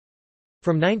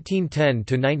 From 1910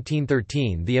 to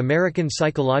 1913 the American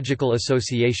Psychological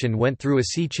Association went through a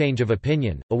sea change of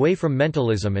opinion, away from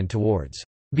mentalism and towards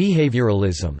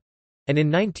behavioralism, and in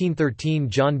 1913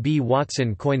 John B.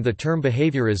 Watson coined the term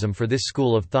behaviorism for this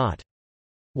school of thought.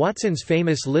 Watson's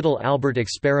famous Little Albert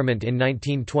experiment in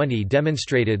 1920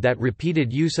 demonstrated that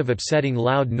repeated use of upsetting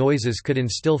loud noises could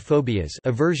instill phobias,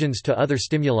 aversions to other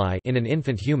stimuli, in an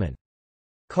infant human.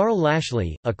 Carl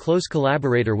Lashley, a close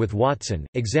collaborator with Watson,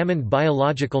 examined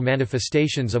biological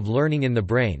manifestations of learning in the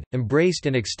brain, embraced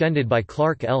and extended by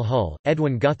Clark L. Hull,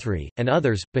 Edwin Guthrie, and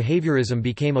others. Behaviorism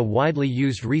became a widely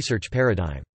used research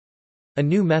paradigm. A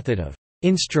new method of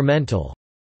instrumental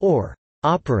or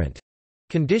operant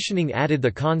conditioning added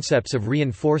the concepts of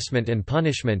reinforcement and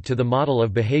punishment to the model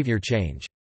of behavior change.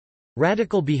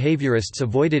 Radical behaviorists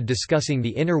avoided discussing the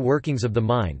inner workings of the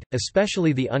mind,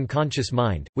 especially the unconscious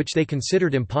mind, which they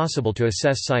considered impossible to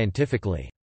assess scientifically.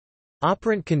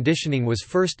 Operant conditioning was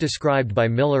first described by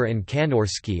Miller and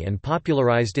Kanorsky and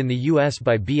popularized in the U.S.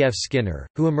 by B. F. Skinner,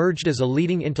 who emerged as a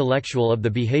leading intellectual of the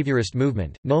behaviorist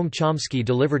movement. Noam Chomsky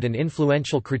delivered an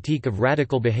influential critique of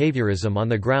radical behaviorism on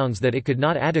the grounds that it could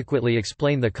not adequately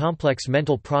explain the complex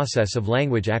mental process of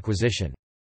language acquisition.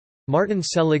 Martin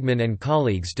Seligman and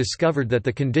colleagues discovered that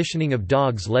the conditioning of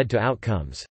dogs led to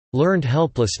outcomes, learned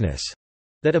helplessness,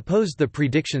 that opposed the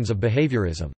predictions of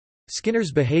behaviorism.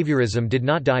 Skinner's behaviorism did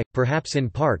not die, perhaps in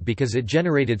part because it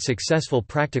generated successful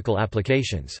practical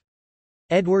applications.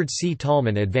 Edward C.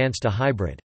 Tallman advanced a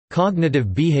hybrid, cognitive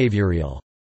behavioral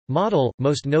model,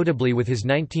 most notably with his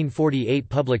 1948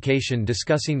 publication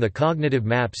discussing the cognitive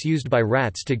maps used by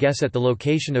rats to guess at the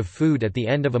location of food at the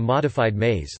end of a modified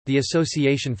maze. The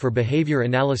Association for Behavior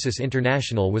Analysis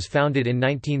International was founded in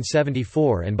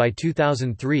 1974 and by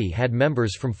 2003 had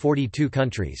members from 42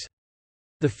 countries.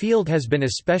 The field has been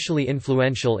especially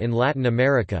influential in Latin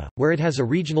America, where it has a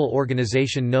regional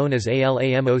organization known as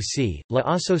ALAMOC, La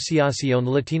Asociación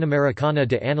Latinoamericana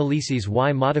de Análisis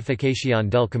y Modificación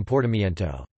del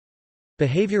Comportamiento.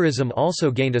 Behaviorism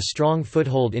also gained a strong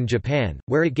foothold in Japan,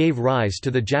 where it gave rise to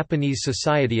the Japanese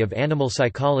Society of Animal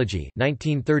Psychology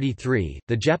 1933,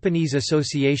 the Japanese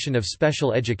Association of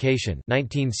Special Education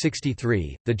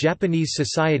 1963, the Japanese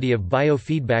Society of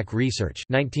Biofeedback Research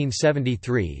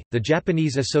 1973, the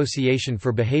Japanese Association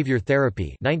for Behavior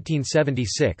Therapy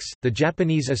 1976, the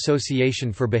Japanese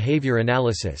Association for Behavior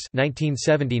Analysis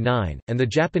 1979, and the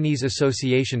Japanese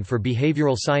Association for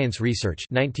Behavioral Science Research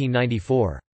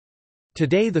 1994.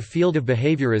 Today the field of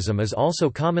behaviorism is also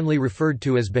commonly referred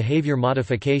to as behavior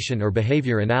modification or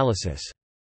behavior analysis.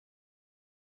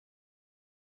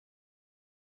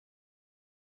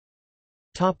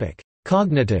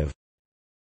 Cognitive.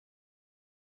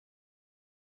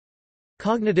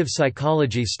 Cognitive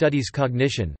psychology studies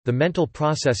cognition, the mental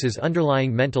processes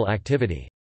underlying mental activity.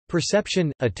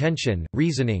 Perception, attention,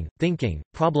 reasoning, thinking,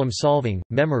 problem-solving,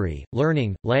 memory,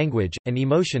 learning, language, and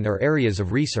emotion are areas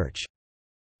of research.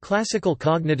 Classical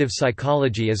cognitive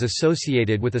psychology is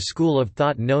associated with a school of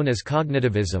thought known as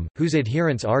cognitivism, whose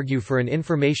adherents argue for an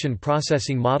information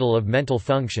processing model of mental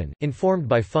function, informed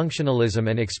by functionalism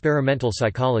and experimental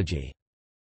psychology.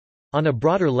 On a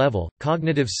broader level,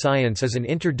 cognitive science is an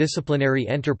interdisciplinary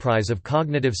enterprise of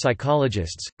cognitive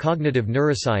psychologists, cognitive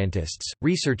neuroscientists,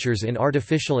 researchers in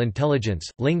artificial intelligence,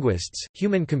 linguists,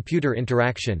 human-computer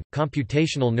interaction,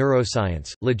 computational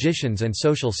neuroscience, logicians and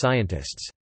social scientists.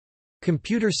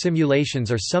 Computer simulations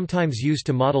are sometimes used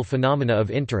to model phenomena of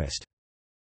interest.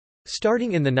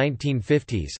 Starting in the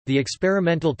 1950s, the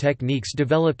experimental techniques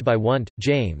developed by Wundt,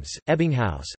 James,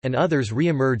 Ebbinghaus, and others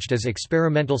re-emerged as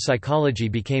experimental psychology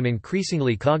became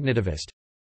increasingly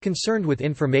cognitivist—concerned with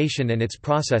information and its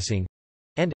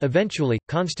processing—and, eventually,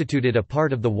 constituted a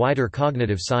part of the wider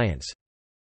cognitive science.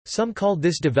 Some called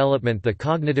this development the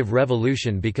cognitive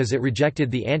revolution because it rejected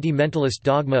the anti-mentalist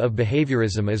dogma of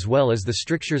behaviorism as well as the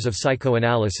strictures of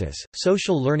psychoanalysis.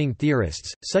 Social learning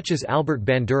theorists, such as Albert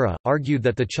Bandura, argued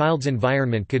that the child's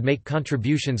environment could make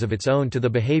contributions of its own to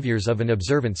the behaviors of an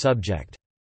observant subject.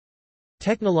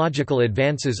 Technological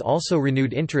advances also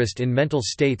renewed interest in mental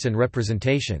states and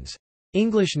representations.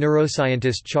 English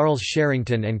neuroscientist Charles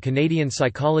Sherrington and Canadian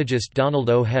psychologist Donald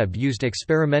O. Hebb used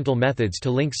experimental methods to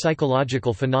link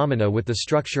psychological phenomena with the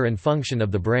structure and function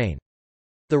of the brain.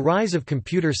 The rise of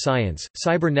computer science,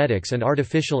 cybernetics and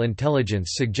artificial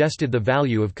intelligence suggested the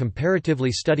value of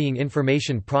comparatively studying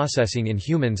information processing in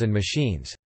humans and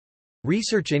machines.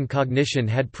 Research in cognition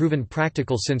had proven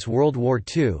practical since World War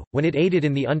II, when it aided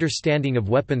in the understanding of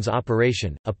weapons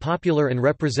operation. A popular and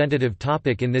representative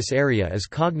topic in this area is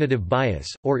cognitive bias,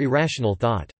 or irrational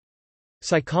thought.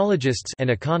 Psychologists and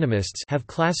economists have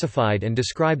classified and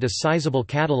described a sizable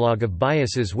catalogue of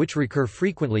biases which recur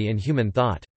frequently in human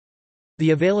thought.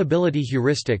 The availability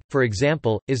heuristic, for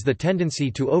example, is the tendency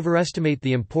to overestimate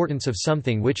the importance of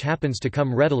something which happens to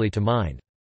come readily to mind.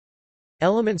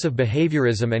 Elements of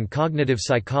behaviorism and cognitive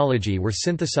psychology were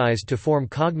synthesized to form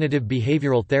cognitive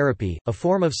behavioral therapy, a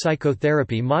form of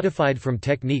psychotherapy modified from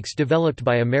techniques developed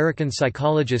by American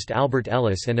psychologist Albert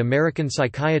Ellis and American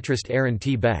psychiatrist Aaron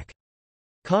T. Beck.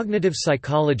 Cognitive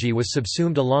psychology was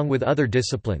subsumed along with other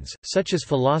disciplines, such as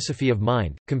philosophy of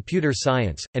mind, computer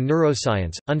science, and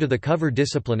neuroscience, under the cover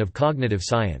discipline of cognitive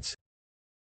science.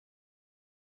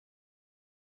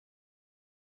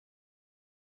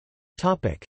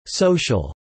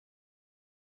 Social.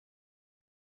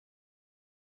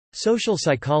 Social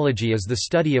psychology is the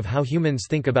study of how humans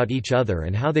think about each other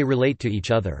and how they relate to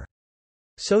each other.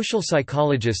 Social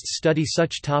psychologists study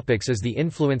such topics as the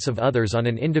influence of others on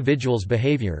an individual's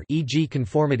behavior, e.g.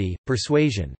 conformity,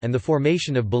 persuasion, and the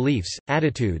formation of beliefs,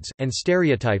 attitudes, and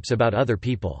stereotypes about other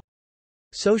people.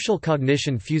 Social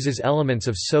cognition fuses elements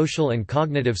of social and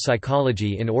cognitive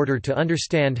psychology in order to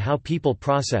understand how people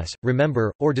process,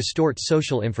 remember, or distort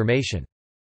social information.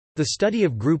 The study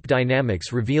of group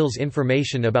dynamics reveals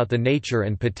information about the nature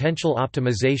and potential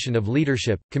optimization of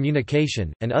leadership,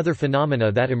 communication, and other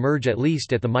phenomena that emerge at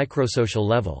least at the microsocial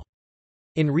level.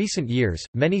 In recent years,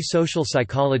 many social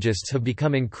psychologists have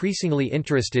become increasingly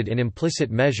interested in implicit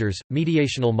measures,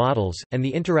 mediational models, and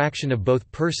the interaction of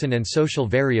both person and social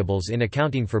variables in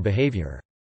accounting for behavior.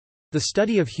 The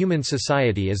study of human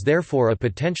society is therefore a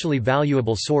potentially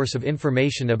valuable source of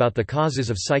information about the causes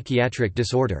of psychiatric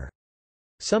disorder.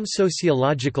 Some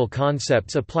sociological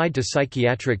concepts applied to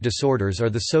psychiatric disorders are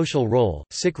the social role,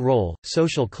 sick role,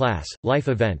 social class, life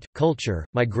event, culture,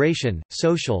 migration,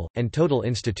 social, and total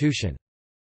institution.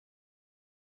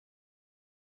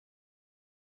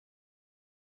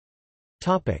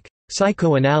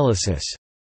 Psychoanalysis.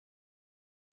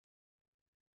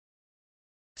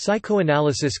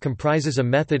 Psychoanalysis comprises a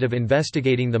method of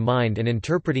investigating the mind and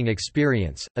interpreting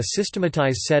experience, a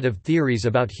systematized set of theories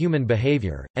about human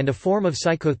behavior, and a form of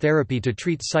psychotherapy to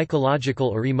treat psychological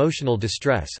or emotional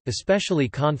distress, especially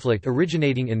conflict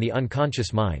originating in the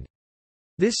unconscious mind.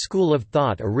 This school of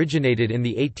thought originated in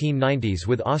the 1890s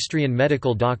with Austrian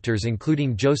medical doctors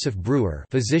including Joseph Breuer,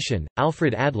 physician,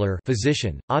 Alfred Adler,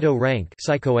 physician, Otto Rank,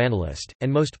 psychoanalyst,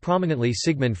 and most prominently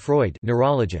Sigmund Freud,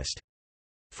 neurologist.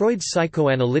 Freud's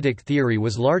psychoanalytic theory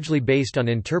was largely based on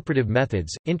interpretive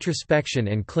methods, introspection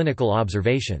and clinical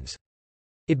observations.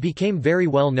 It became very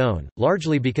well known,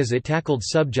 largely because it tackled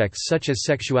subjects such as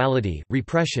sexuality,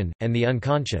 repression, and the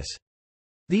unconscious.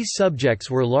 These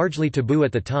subjects were largely taboo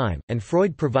at the time, and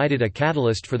Freud provided a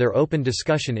catalyst for their open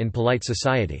discussion in polite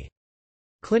society.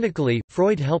 Clinically,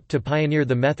 Freud helped to pioneer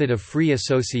the method of free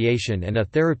association and a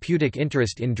therapeutic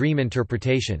interest in dream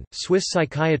interpretation. Swiss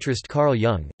psychiatrist Carl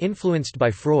Jung, influenced by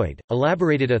Freud,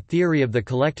 elaborated a theory of the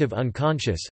collective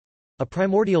unconscious, a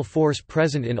primordial force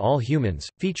present in all humans,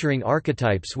 featuring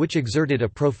archetypes which exerted a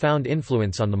profound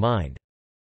influence on the mind.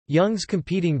 Jung's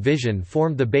competing vision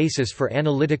formed the basis for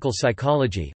analytical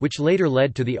psychology, which later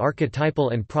led to the archetypal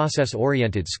and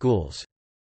process-oriented schools.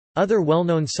 Other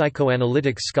well-known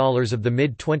psychoanalytic scholars of the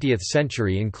mid-20th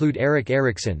century include Erik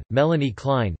Erikson, Melanie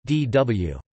Klein,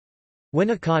 D.W.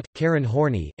 Winnicott, Karen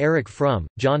Horney, Erich Fromm,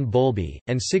 John Bowlby,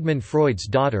 and Sigmund Freud's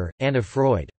daughter, Anna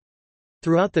Freud.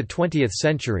 Throughout the 20th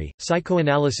century,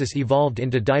 psychoanalysis evolved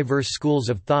into diverse schools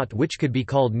of thought which could be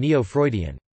called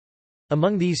neo-Freudian.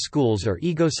 Among these schools are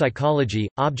ego psychology,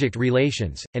 object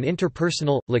relations, and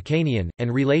interpersonal, Lacanian,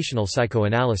 and relational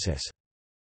psychoanalysis.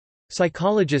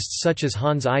 Psychologists such as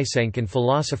Hans Eysenck and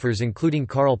philosophers including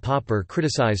Karl Popper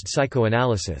criticized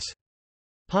psychoanalysis.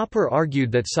 Popper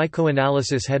argued that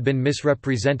psychoanalysis had been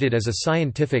misrepresented as a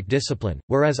scientific discipline,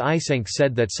 whereas Eysenck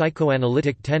said that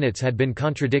psychoanalytic tenets had been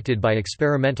contradicted by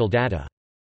experimental data.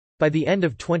 By the end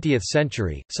of 20th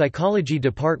century, psychology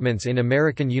departments in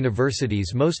American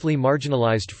universities mostly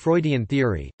marginalized Freudian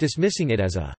theory, dismissing it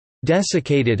as a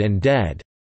desiccated and dead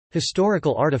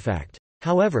historical artifact.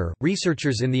 However,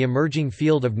 researchers in the emerging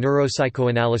field of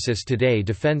neuropsychoanalysis today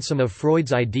defend some of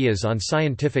Freud's ideas on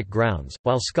scientific grounds,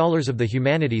 while scholars of the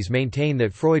humanities maintain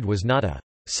that Freud was not a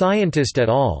scientist at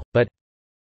all, but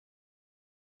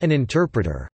an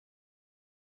interpreter.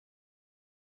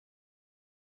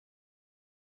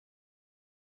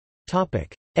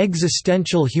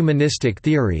 Existential-humanistic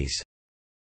theories.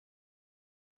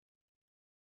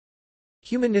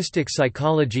 Humanistic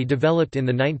psychology developed in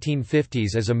the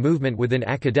 1950s as a movement within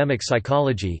academic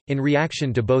psychology, in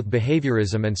reaction to both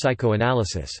behaviorism and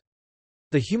psychoanalysis.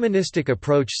 The humanistic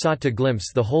approach sought to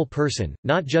glimpse the whole person,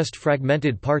 not just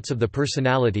fragmented parts of the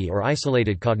personality or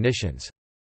isolated cognitions.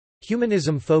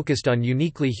 Humanism focused on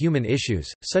uniquely human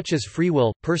issues, such as free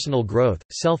will, personal growth,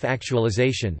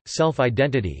 self-actualization,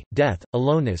 self-identity, death,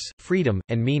 aloneness, freedom,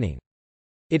 and meaning.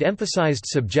 It emphasized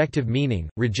subjective meaning,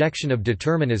 rejection of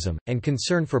determinism, and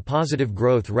concern for positive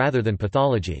growth rather than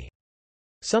pathology.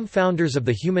 Some founders of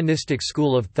the humanistic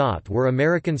school of thought were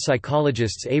American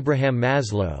psychologists Abraham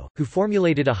Maslow, who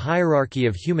formulated a hierarchy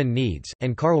of human needs,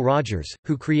 and Carl Rogers,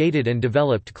 who created and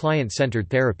developed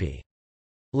client-centered therapy.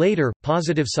 Later,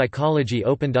 positive psychology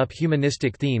opened up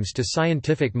humanistic themes to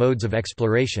scientific modes of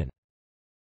exploration.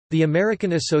 The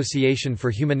American Association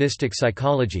for Humanistic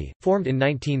Psychology, formed in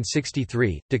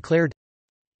 1963, declared,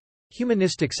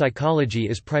 "Humanistic psychology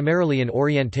is primarily an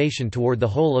orientation toward the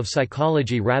whole of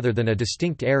psychology rather than a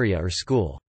distinct area or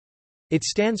school. It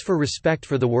stands for respect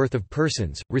for the worth of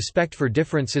persons, respect for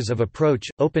differences of approach,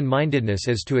 open-mindedness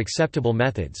as to acceptable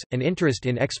methods, and interest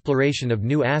in exploration of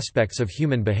new aspects of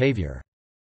human behavior.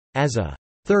 As a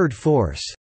third force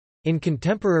in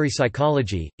contemporary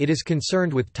psychology, it is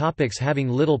concerned with topics having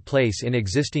little place in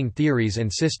existing theories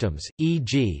and systems,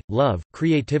 e.g., love,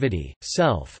 creativity,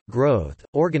 self, growth,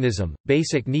 organism,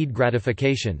 basic need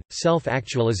gratification,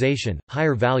 self-actualization,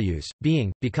 higher values,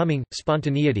 being, becoming,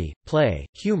 spontaneity, play,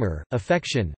 humor,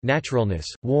 affection, naturalness,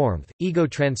 warmth, ego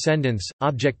transcendence,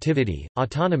 objectivity,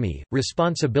 autonomy,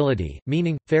 responsibility,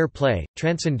 meaning, fair play,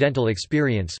 transcendental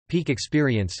experience, peak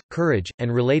experience, courage,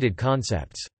 and related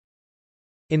concepts."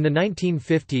 In the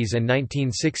 1950s and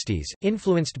 1960s,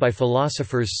 influenced by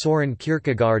philosophers Soren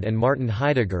Kierkegaard and Martin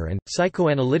Heidegger and,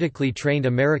 psychoanalytically trained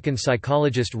American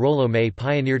psychologist Rollo May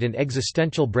pioneered an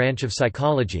existential branch of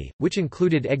psychology, which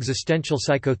included existential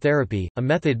psychotherapy, a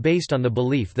method based on the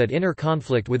belief that inner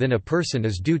conflict within a person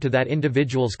is due to that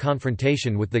individual's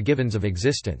confrontation with the givens of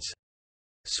existence.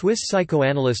 Swiss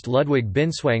psychoanalyst Ludwig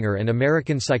Binswanger and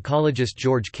American psychologist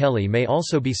George Kelly may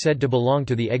also be said to belong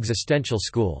to the existential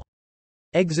school.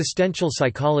 Existential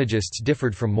psychologists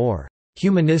differed from more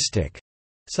humanistic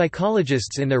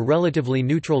psychologists in their relatively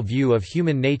neutral view of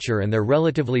human nature and their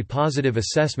relatively positive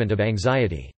assessment of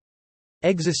anxiety.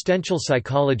 Existential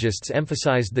psychologists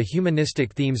emphasized the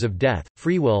humanistic themes of death,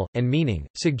 free will, and meaning,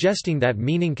 suggesting that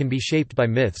meaning can be shaped by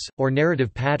myths, or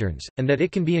narrative patterns, and that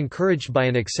it can be encouraged by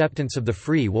an acceptance of the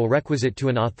free will requisite to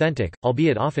an authentic,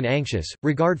 albeit often anxious,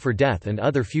 regard for death and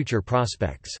other future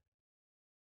prospects.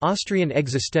 Austrian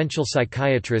existential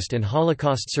psychiatrist and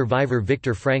Holocaust survivor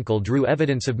Viktor Frankl drew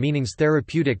evidence of meaning's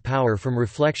therapeutic power from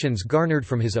reflections garnered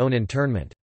from his own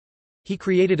internment. He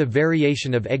created a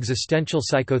variation of existential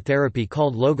psychotherapy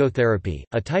called logotherapy,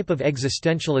 a type of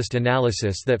existentialist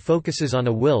analysis that focuses on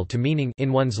a will to meaning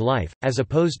in one's life, as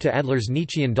opposed to Adler's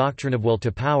Nietzschean doctrine of will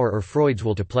to power or Freud's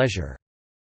will to pleasure.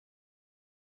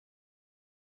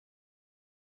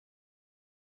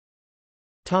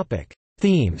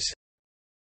 Themes.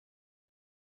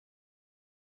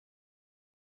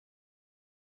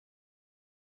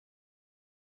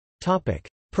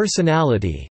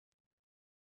 Personality.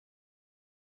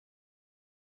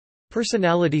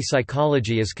 Personality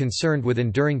psychology is concerned with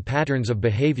enduring patterns of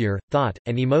behavior, thought,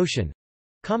 and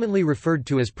emotion—commonly referred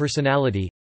to as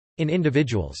personality—in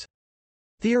individuals.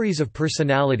 Theories of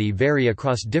personality vary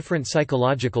across different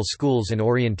psychological schools and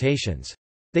orientations.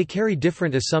 They carry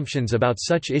different assumptions about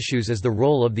such issues as the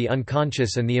role of the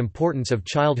unconscious and the importance of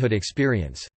childhood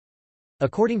experience.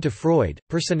 According to Freud,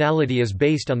 personality is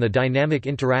based on the dynamic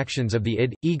interactions of the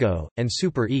id, ego, and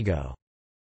superego.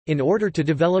 In order to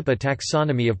develop a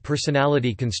taxonomy of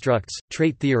personality constructs,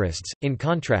 trait theorists, in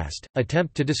contrast,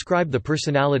 attempt to describe the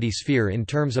personality sphere in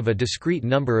terms of a discrete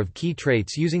number of key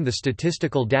traits using the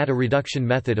statistical data reduction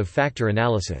method of factor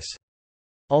analysis.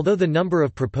 Although the number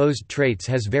of proposed traits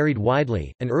has varied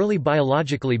widely, an early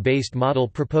biologically based model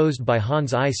proposed by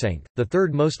Hans Eysenck, the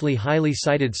third mostly highly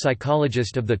cited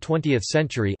psychologist of the 20th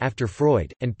century after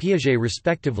Freud, and Piaget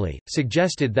respectively,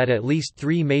 suggested that at least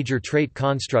three major trait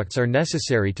constructs are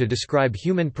necessary to describe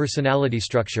human personality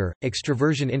structure: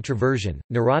 extroversion-introversion,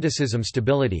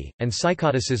 neuroticism-stability, and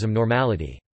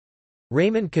psychoticism-normality.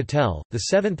 Raymond Cattell, the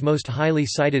seventh most highly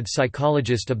cited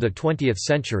psychologist of the 20th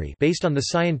century based on the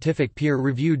scientific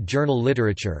peer-reviewed journal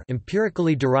literature,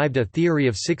 empirically derived a theory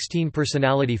of 16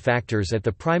 personality factors at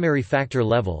the primary factor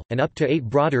level, and up to 8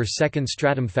 broader second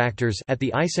stratum factors at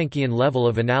the Eysenckian level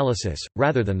of analysis,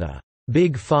 rather than the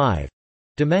Big Five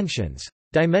dimensions.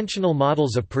 Dimensional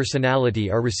models of personality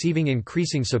are receiving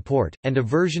increasing support, and a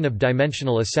version of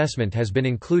dimensional assessment has been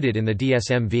included in the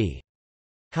DSM-V.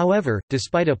 However,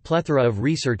 despite a plethora of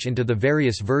research into the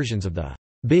various versions of the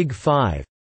Big Five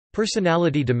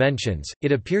personality dimensions,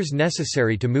 it appears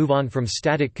necessary to move on from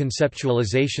static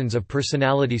conceptualizations of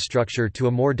personality structure to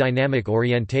a more dynamic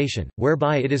orientation,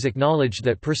 whereby it is acknowledged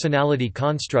that personality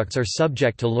constructs are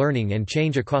subject to learning and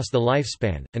change across the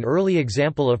lifespan. An early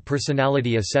example of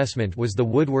personality assessment was the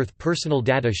Woodworth Personal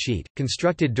Data Sheet,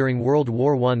 constructed during World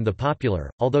War I. The popular,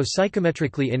 although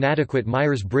psychometrically inadequate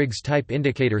Myers-Briggs type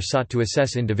indicator sought to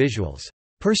assess individuals'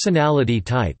 personality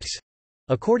types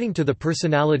according to the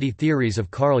personality theories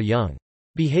of Carl Jung.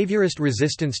 Behaviorist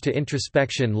resistance to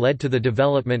introspection led to the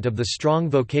development of the Strong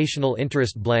Vocational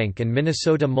Interest Blank and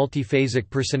Minnesota Multiphasic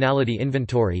Personality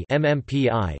Inventory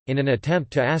 (MMPI), in an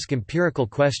attempt to ask empirical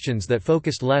questions that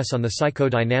focused less on the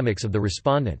psychodynamics of the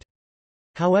respondent.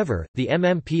 However, the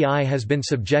MMPI has been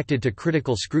subjected to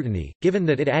critical scrutiny, given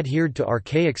that it adhered to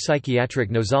archaic psychiatric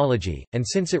nosology, and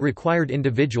since it required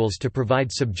individuals to provide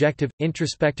subjective,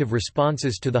 introspective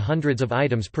responses to the hundreds of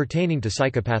items pertaining to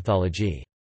psychopathology.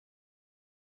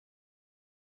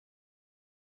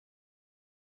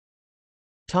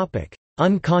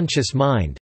 Unconscious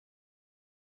mind.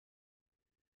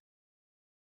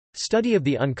 Study of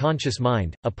the unconscious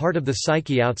mind, a part of the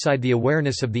psyche outside the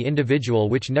awareness of the individual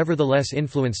which nevertheless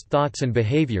influenced thoughts and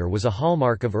behavior, was a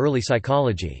hallmark of early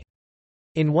psychology.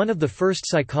 In one of the first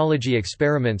psychology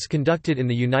experiments conducted in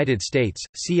the United States,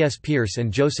 C.S. Peirce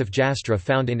and Joseph Jastrow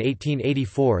found in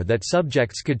 1884 that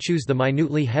subjects could choose the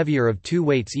minutely heavier of two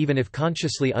weights even if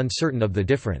consciously uncertain of the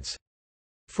difference.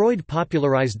 Freud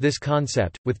popularized this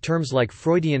concept, with terms like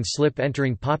Freudian slip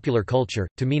entering popular culture,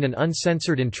 to mean an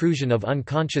uncensored intrusion of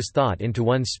unconscious thought into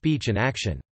one's speech and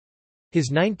action. His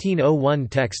 1901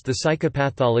 text The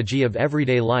Psychopathology of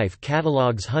Everyday Life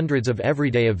catalogues hundreds of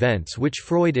everyday events which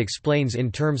Freud explains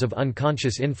in terms of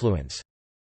unconscious influence.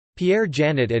 Pierre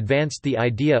Janet advanced the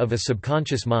idea of a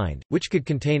subconscious mind, which could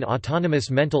contain autonomous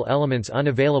mental elements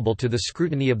unavailable to the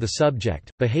scrutiny of the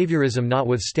subject. Behaviorism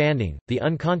notwithstanding, the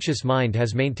unconscious mind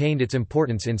has maintained its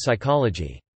importance in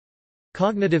psychology.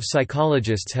 Cognitive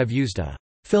psychologists have used a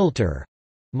filter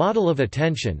model of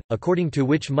attention, according to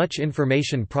which much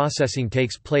information processing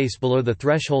takes place below the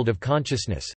threshold of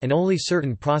consciousness, and only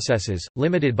certain processes,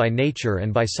 limited by nature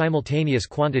and by simultaneous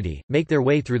quantity, make their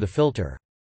way through the filter.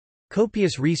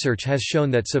 Copious research has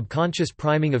shown that subconscious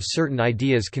priming of certain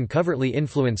ideas can covertly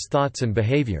influence thoughts and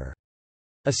behavior.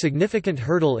 A significant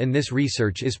hurdle in this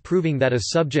research is proving that a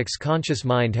subject's conscious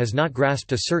mind has not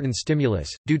grasped a certain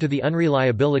stimulus, due to the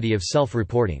unreliability of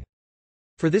self-reporting.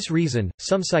 For this reason,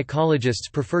 some psychologists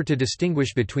prefer to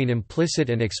distinguish between implicit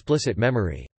and explicit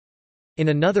memory. In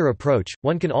another approach,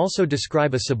 one can also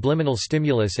describe a subliminal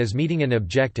stimulus as meeting an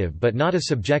objective but not a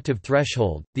subjective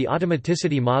threshold. The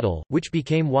automaticity model, which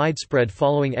became widespread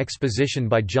following exposition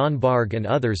by John Bargh and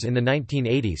others in the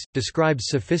 1980s, describes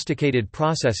sophisticated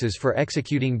processes for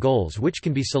executing goals which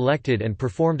can be selected and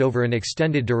performed over an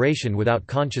extended duration without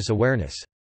conscious awareness.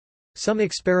 Some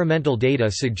experimental data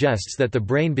suggests that the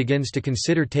brain begins to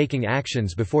consider taking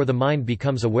actions before the mind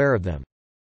becomes aware of them.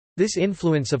 This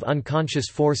influence of unconscious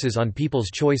forces on people's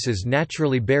choices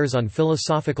naturally bears on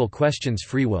philosophical questions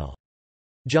free will.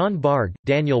 John Bargh,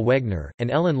 Daniel Wegner, and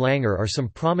Ellen Langer are some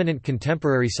prominent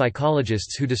contemporary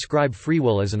psychologists who describe free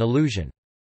will as an illusion.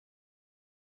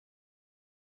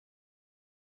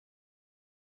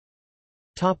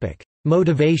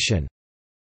 Motivation.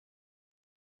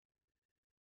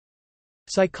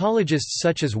 Psychologists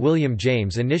such as William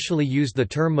James initially used the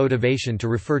term motivation to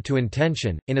refer to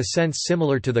intention, in a sense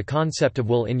similar to the concept of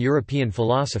will in European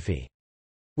philosophy.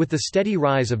 With the steady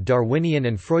rise of Darwinian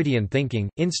and Freudian thinking,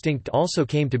 instinct also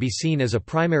came to be seen as a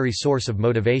primary source of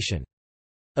motivation.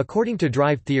 According to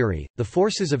drive theory, the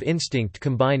forces of instinct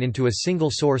combine into a single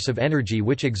source of energy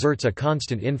which exerts a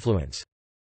constant influence.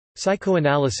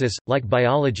 Psychoanalysis, like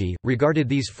biology, regarded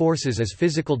these forces as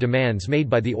physical demands made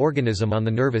by the organism on the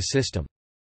nervous system.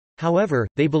 However,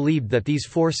 they believed that these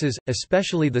forces,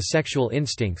 especially the sexual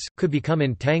instincts, could become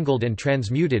entangled and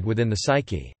transmuted within the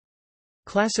psyche.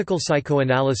 Classical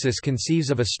psychoanalysis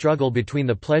conceives of a struggle between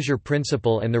the pleasure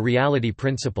principle and the reality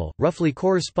principle, roughly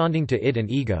corresponding to id and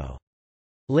ego.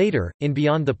 Later, in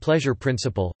Beyond the Pleasure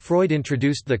Principle, Freud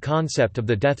introduced the concept of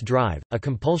the death drive, a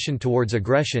compulsion towards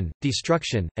aggression,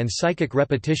 destruction, and psychic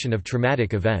repetition of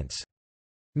traumatic events.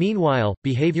 Meanwhile,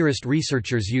 behaviorist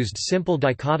researchers used simple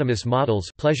dichotomous models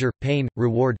pleasure, pain,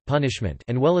 reward, punishment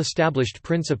and well-established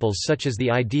principles such as the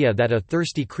idea that a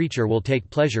thirsty creature will take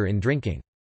pleasure in drinking.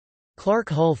 Clark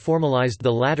Hull formalized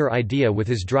the latter idea with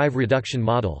his drive reduction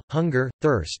model. Hunger,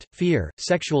 thirst, fear,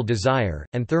 sexual desire,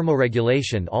 and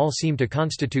thermoregulation all seem to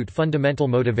constitute fundamental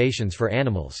motivations for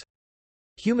animals.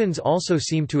 Humans also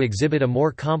seem to exhibit a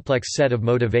more complex set of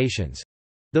motivations,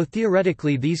 though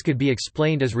theoretically these could be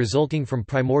explained as resulting from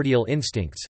primordial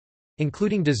instincts,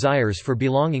 including desires for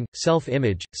belonging,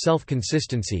 self-image,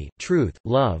 self-consistency, truth,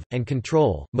 love, and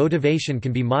control. Motivation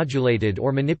can be modulated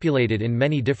or manipulated in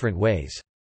many different ways.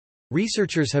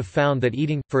 Researchers have found that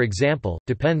eating, for example,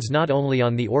 depends not only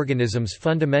on the organism's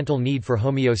fundamental need for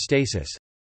homeostasis,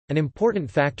 an important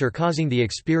factor causing the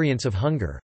experience of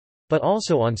hunger, but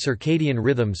also on circadian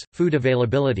rhythms, food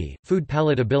availability, food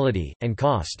palatability, and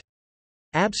cost.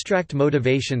 Abstract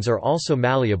motivations are also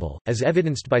malleable, as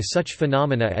evidenced by such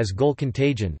phenomena as goal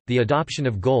contagion, the adoption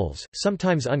of goals,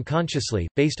 sometimes unconsciously,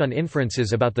 based on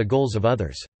inferences about the goals of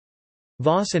others.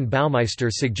 Voss and Baumeister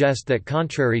suggest that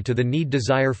contrary to the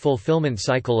need-desire fulfillment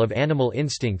cycle of animal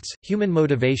instincts, human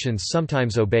motivations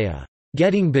sometimes obey a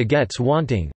getting begets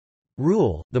wanting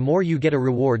rule. The more you get a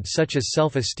reward such as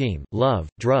self-esteem, love,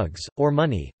 drugs, or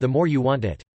money, the more you want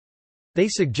it. They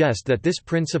suggest that this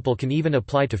principle can even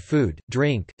apply to food,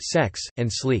 drink, sex, and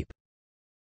sleep.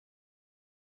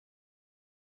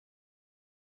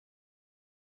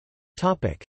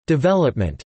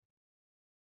 Development.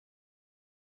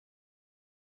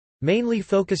 Mainly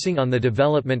focusing on the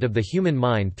development of the human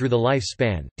mind through the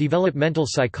lifespan, developmental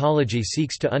psychology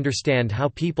seeks to understand how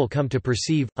people come to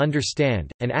perceive,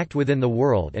 understand, and act within the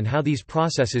world and how these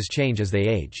processes change as they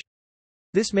age.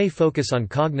 This may focus on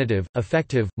cognitive,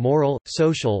 affective, moral,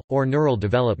 social, or neural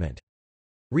development.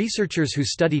 Researchers who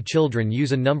study children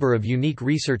use a number of unique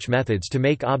research methods to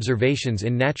make observations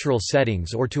in natural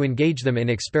settings or to engage them in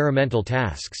experimental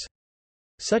tasks.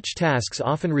 Such tasks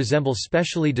often resemble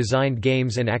specially designed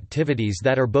games and activities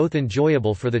that are both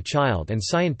enjoyable for the child and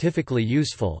scientifically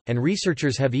useful, and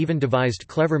researchers have even devised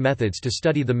clever methods to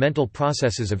study the mental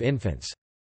processes of infants.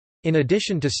 In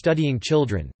addition to studying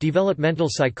children, developmental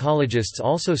psychologists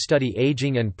also study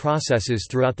aging and processes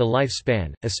throughout the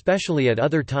lifespan, especially at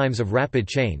other times of rapid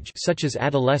change such as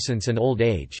adolescence and old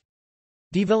age.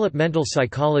 Developmental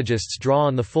psychologists draw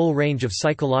on the full range of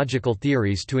psychological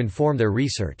theories to inform their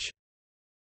research.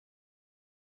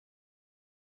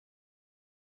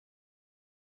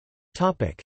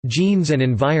 Genes and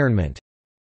environment.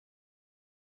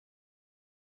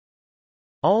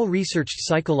 All researched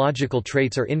psychological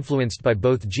traits are influenced by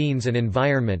both genes and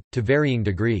environment, to varying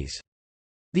degrees.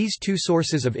 These two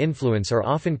sources of influence are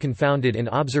often confounded in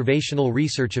observational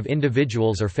research of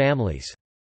individuals or families.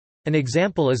 An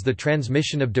example is the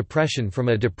transmission of depression from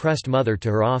a depressed mother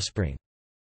to her offspring.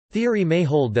 Theory may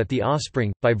hold that the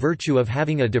offspring, by virtue of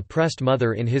having a depressed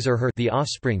mother in his or her the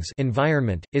offspring's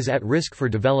environment, is at risk for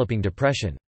developing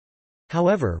depression.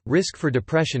 However, risk for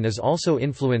depression is also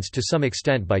influenced to some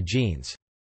extent by genes.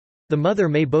 The mother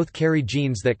may both carry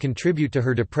genes that contribute to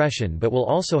her depression but will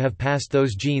also have passed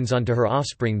those genes onto her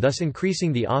offspring, thus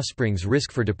increasing the offspring's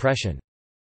risk for depression.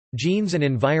 Genes and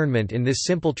environment in this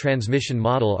simple transmission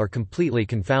model are completely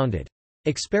confounded.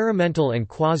 Experimental and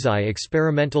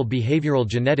quasi-experimental behavioral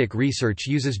genetic research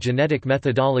uses genetic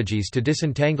methodologies to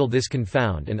disentangle this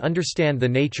confound and understand the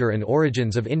nature and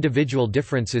origins of individual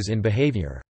differences in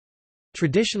behavior.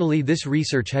 Traditionally, this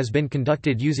research has been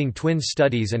conducted using twins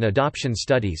studies and adoption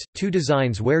studies, two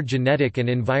designs where genetic and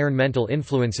environmental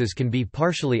influences can be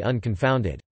partially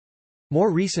unconfounded.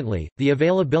 More recently, the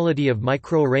availability of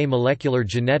microarray molecular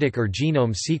genetic or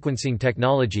genome sequencing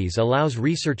technologies allows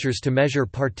researchers to measure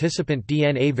participant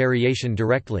DNA variation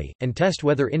directly, and test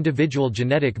whether individual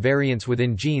genetic variants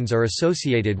within genes are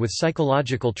associated with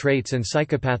psychological traits and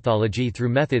psychopathology through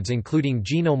methods including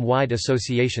genome-wide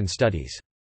association studies.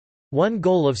 One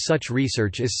goal of such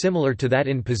research is similar to that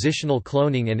in positional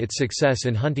cloning and its success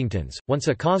in Huntington's. Once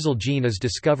a causal gene is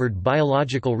discovered,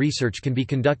 biological research can be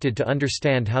conducted to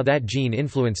understand how that gene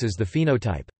influences the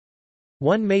phenotype.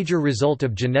 One major result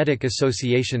of genetic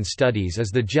association studies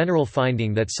is the general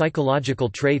finding that psychological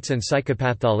traits and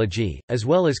psychopathology, as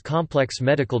well as complex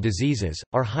medical diseases,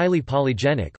 are highly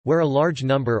polygenic, where a large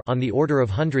number, on the order of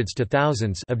hundreds to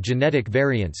thousands, of genetic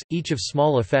variants, each of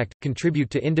small effect, contribute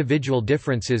to individual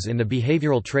differences in the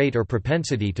behavioral trait or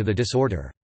propensity to the disorder.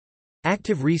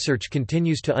 Active research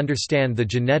continues to understand the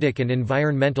genetic and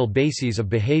environmental bases of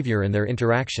behavior and their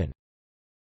interaction.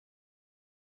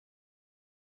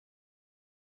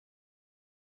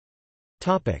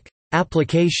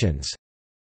 Applications.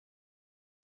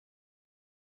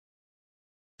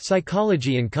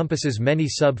 Psychology encompasses many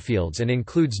subfields and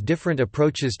includes different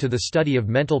approaches to the study of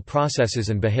mental processes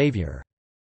and behavior.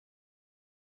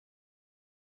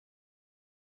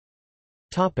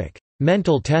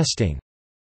 Mental testing.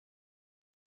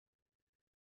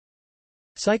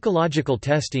 Psychological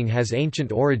testing has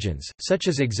ancient origins, such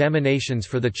as examinations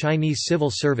for the Chinese civil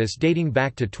service dating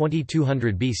back to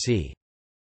 2200 BC.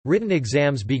 Written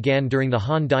exams began during the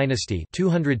Han Dynasty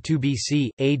 202 BC,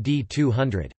 AD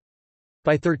 200.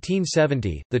 By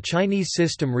 1370, the Chinese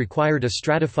system required a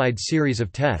stratified series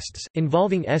of tests,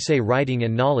 involving essay writing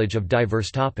and knowledge of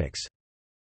diverse topics.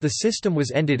 The system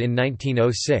was ended in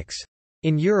 1906.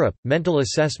 In Europe, mental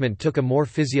assessment took a more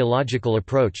physiological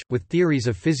approach, with theories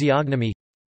of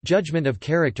physiognomy—judgment of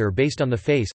character based on the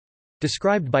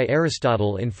face—described by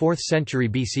Aristotle in 4th century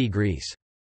BC Greece.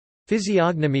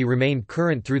 Physiognomy remained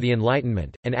current through the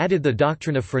Enlightenment, and added the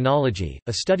doctrine of phrenology,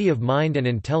 a study of mind and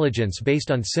intelligence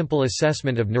based on simple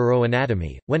assessment of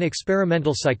neuroanatomy. When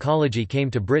experimental psychology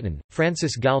came to Britain,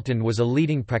 Francis Galton was a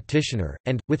leading practitioner,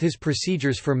 and, with his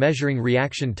procedures for measuring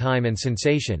reaction time and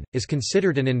sensation, is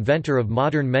considered an inventor of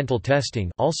modern mental testing,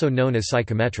 also known as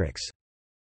psychometrics.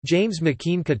 James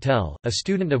McKean Cattell, a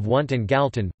student of Wundt and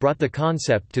Galton, brought the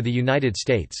concept to the United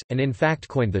States, and in fact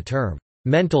coined the term,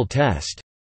 mental test.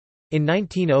 In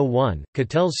 1901,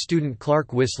 Cattell's student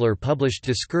Clark Whistler published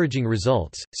discouraging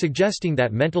results, suggesting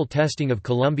that mental testing of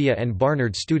Columbia and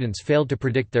Barnard students failed to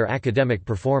predict their academic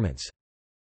performance.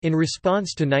 In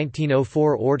response to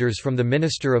 1904 orders from the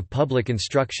Minister of Public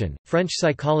Instruction, French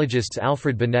psychologists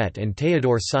Alfred Binet and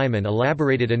Théodore Simon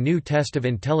elaborated a new test of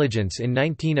intelligence in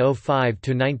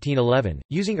 1905–1911,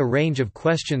 using a range of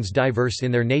questions diverse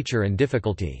in their nature and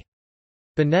difficulty.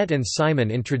 Binet and Simon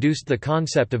introduced the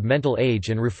concept of mental age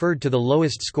and referred to the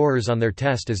lowest scorers on their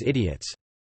test as idiots.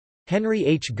 Henry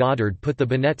H. Goddard put the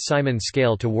Binet-Simon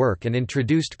scale to work and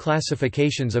introduced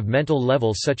classifications of mental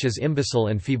levels such as imbecile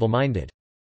and feeble-minded.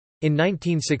 In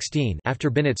 1916, after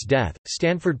Binet's death,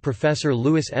 Stanford professor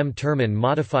Louis M. Terman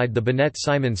modified the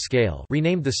Binet-Simon scale,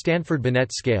 renamed the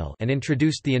Stanford-Binet scale, and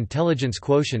introduced the intelligence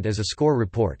quotient as a score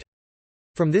report.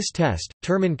 From this test,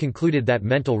 Terman concluded that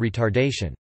mental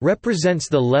retardation represents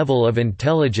the level of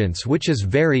intelligence which is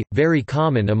very, very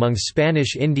common among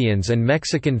Spanish Indians and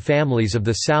Mexican families of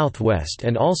the Southwest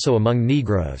and also among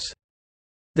Negroes.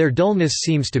 Their dullness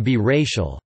seems to be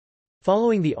racial.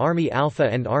 Following the Army Alpha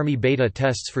and Army Beta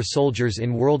tests for soldiers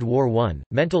in World War I,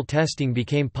 mental testing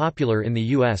became popular in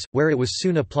the U.S., where it was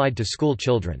soon applied to school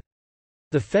children.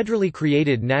 The federally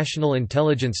created National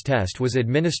Intelligence Test was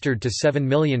administered to 7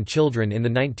 million children in the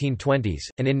 1920s,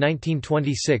 and in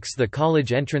 1926 the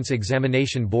College Entrance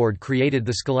Examination Board created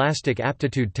the Scholastic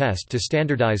Aptitude Test to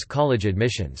standardize college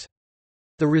admissions.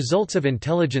 The results of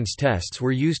intelligence tests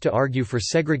were used to argue for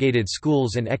segregated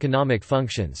schools and economic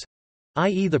functions,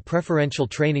 i.e. the preferential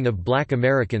training of black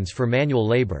Americans for manual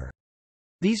labor.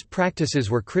 These practices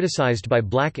were criticized by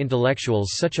black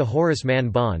intellectuals such as Horace Mann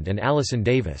Bond and Allison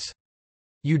Davis.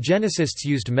 Eugenicists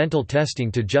used mental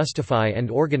testing to justify and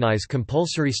organize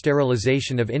compulsory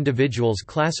sterilization of individuals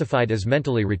classified as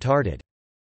mentally retarded.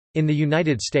 In the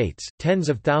United States, tens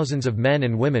of thousands of men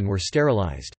and women were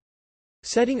sterilized.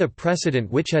 Setting a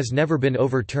precedent which has never been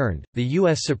overturned, the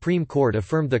U.S. Supreme Court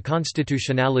affirmed the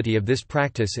constitutionality of this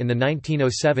practice in the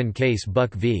 1907 case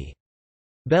Buck v.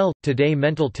 Bell. Today,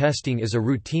 mental testing is a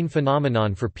routine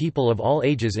phenomenon for people of all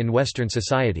ages in Western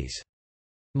societies.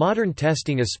 Modern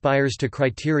testing aspires to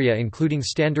criteria including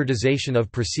standardization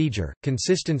of procedure,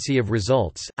 consistency of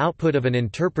results, output of an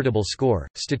interpretable score,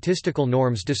 statistical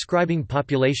norms describing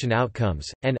population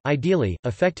outcomes, and, ideally,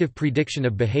 effective prediction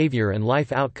of behavior and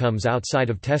life outcomes outside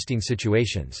of testing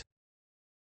situations.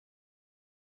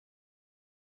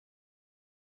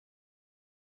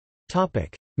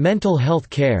 Mental health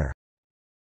care.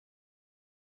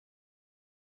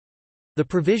 The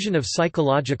provision of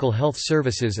psychological health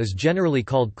services is generally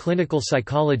called clinical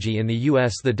psychology in the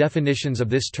U.S. The definitions of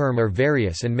this term are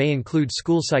various and may include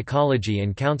school psychology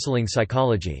and counseling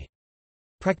psychology.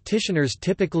 Practitioners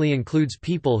typically includes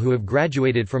people who have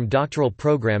graduated from doctoral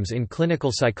programs in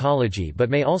clinical psychology but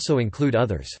may also include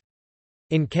others.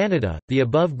 In Canada, the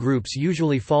above groups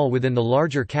usually fall within the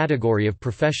larger category of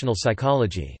professional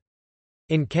psychology.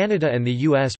 In Canada and the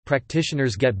U.S.,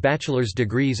 practitioners get bachelor's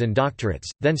degrees and doctorates,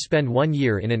 then spend 1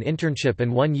 year in an internship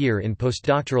and 1 year in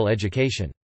postdoctoral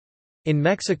education. In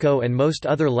Mexico and most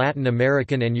other Latin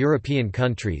American and European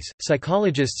countries,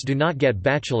 psychologists do not get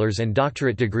bachelor's and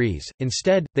doctorate degrees,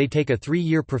 instead, they take a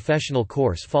 3-year professional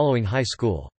course following high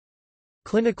school.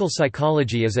 Clinical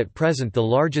psychology is at present the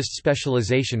largest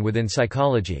specialization within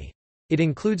psychology. It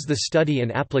includes the study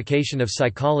and application of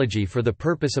psychology for the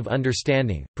purpose of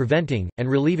understanding, preventing, and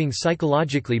relieving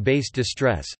psychologically based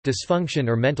distress, dysfunction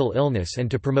or mental illness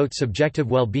and to promote subjective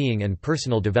well-being and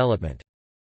personal development.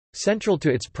 Central to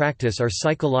its practice are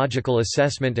psychological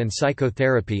assessment and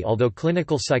psychotherapy, although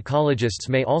clinical psychologists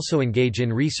may also engage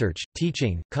in research,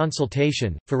 teaching,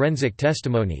 consultation, forensic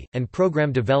testimony, and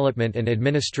program development and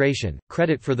administration.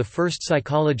 Credit for the first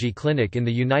psychology clinic in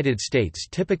the United States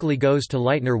typically goes to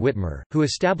Lightner Whitmer, who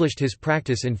established his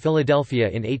practice in Philadelphia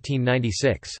in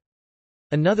 1896.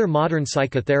 Another modern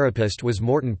psychotherapist was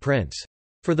Morton Prince.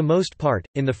 For the most part,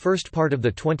 in the first part of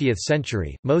the 20th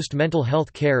century, most mental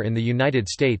health care in the United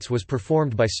States was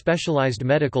performed by specialized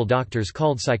medical doctors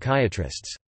called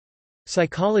psychiatrists.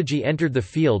 Psychology entered the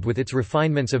field with its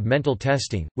refinements of mental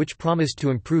testing, which promised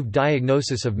to improve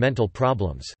diagnosis of mental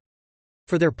problems.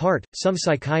 For their part, some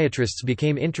psychiatrists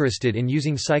became interested in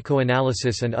using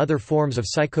psychoanalysis and other forms of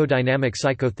psychodynamic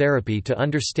psychotherapy to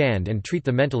understand and treat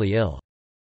the mentally ill.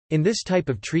 In this type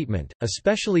of treatment, a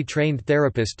specially trained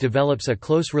therapist develops a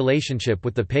close relationship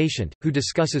with the patient, who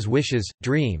discusses wishes,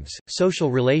 dreams,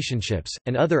 social relationships,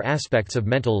 and other aspects of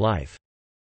mental life.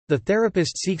 The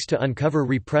therapist seeks to uncover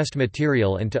repressed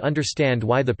material and to understand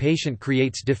why the patient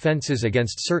creates defenses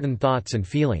against certain thoughts and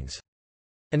feelings.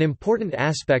 An important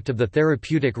aspect of the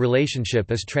therapeutic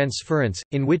relationship is transference,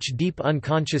 in which deep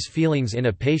unconscious feelings in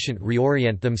a patient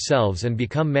reorient themselves and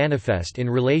become manifest in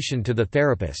relation to the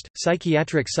therapist.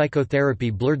 Psychiatric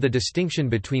psychotherapy blurred the distinction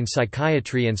between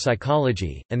psychiatry and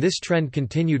psychology, and this trend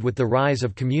continued with the rise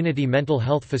of community mental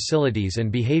health facilities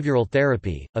and behavioral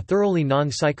therapy, a thoroughly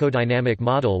non-psychodynamic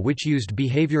model which used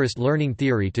behaviorist learning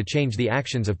theory to change the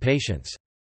actions of patients.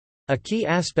 A key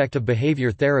aspect of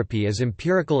behavior therapy is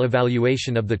empirical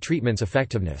evaluation of the treatment's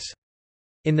effectiveness.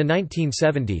 In the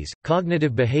 1970s,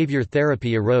 cognitive behavior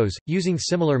therapy arose, using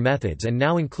similar methods and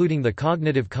now including the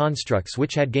cognitive constructs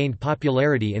which had gained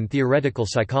popularity in theoretical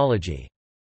psychology.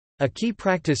 A key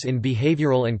practice in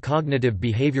behavioral and cognitive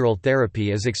behavioral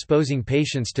therapy is exposing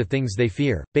patients to things they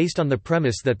fear, based on the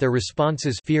premise that their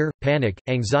responses fear, panic,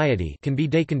 anxiety can be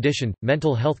deconditioned.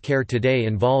 Mental health care today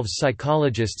involves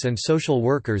psychologists and social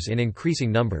workers in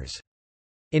increasing numbers.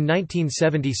 In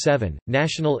 1977,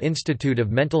 National Institute of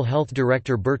Mental Health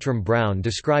director Bertram Brown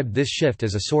described this shift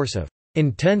as a source of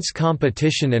intense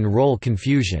competition and role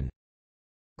confusion.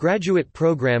 Graduate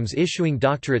programs issuing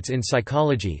doctorates in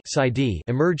psychology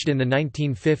emerged in the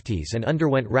 1950s and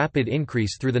underwent rapid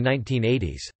increase through the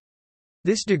 1980s.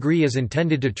 This degree is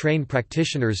intended to train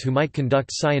practitioners who might conduct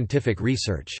scientific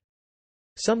research.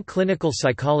 Some clinical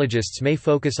psychologists may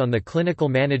focus on the clinical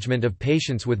management of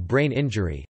patients with brain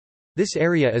injury. This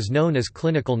area is known as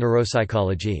clinical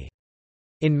neuropsychology.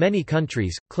 In many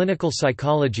countries, clinical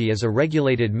psychology is a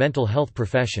regulated mental health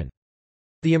profession.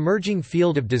 The emerging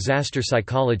field of disaster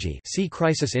psychology, see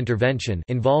crisis intervention,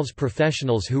 involves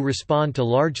professionals who respond to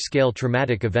large-scale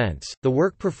traumatic events. The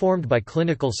work performed by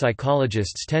clinical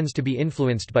psychologists tends to be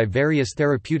influenced by various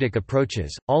therapeutic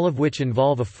approaches, all of which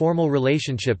involve a formal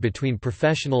relationship between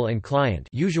professional and client,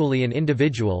 usually an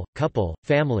individual, couple,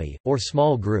 family, or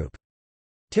small group.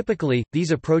 Typically,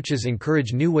 these approaches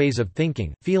encourage new ways of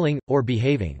thinking, feeling, or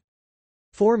behaving.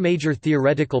 Four major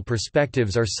theoretical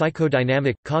perspectives are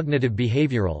psychodynamic, cognitive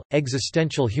behavioral,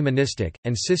 existential-humanistic,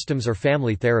 and systems or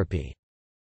family therapy.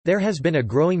 There has been a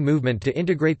growing movement to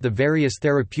integrate the various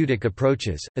therapeutic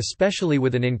approaches, especially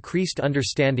with an increased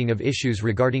understanding of issues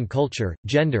regarding culture,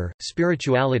 gender,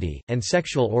 spirituality, and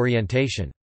sexual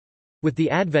orientation. With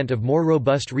the advent of more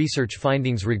robust research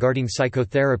findings regarding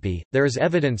psychotherapy, there is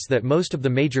evidence that most of the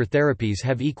major therapies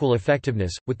have equal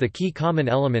effectiveness, with the key common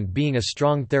element being a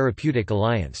strong therapeutic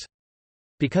alliance.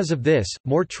 Because of this,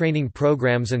 more training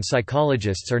programs and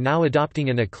psychologists are now adopting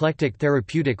an eclectic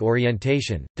therapeutic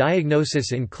orientation.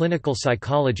 Diagnosis in clinical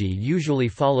psychology usually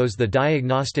follows the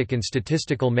Diagnostic and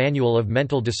Statistical Manual of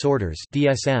Mental Disorders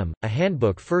 (DSM), a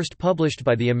handbook first published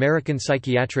by the American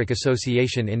Psychiatric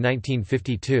Association in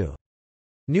 1952.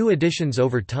 New editions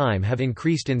over time have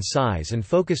increased in size and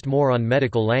focused more on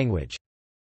medical language.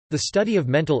 The study of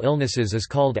mental illnesses is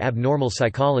called abnormal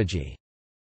psychology.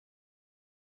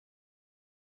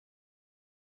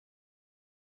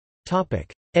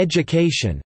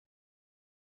 Education.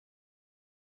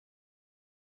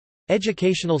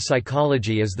 Educational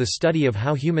psychology is the study of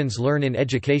how humans learn in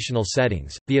educational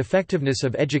settings, the effectiveness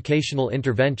of educational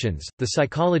interventions, the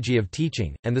psychology of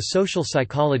teaching, and the social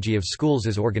psychology of schools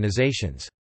as organizations.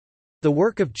 The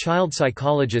work of child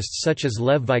psychologists such as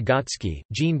Lev Vygotsky,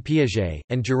 Jean Piaget,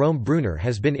 and Jerome Bruner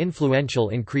has been influential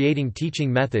in creating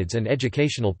teaching methods and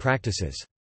educational practices.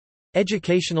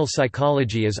 Educational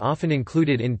psychology is often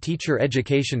included in teacher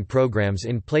education programs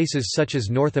in places such as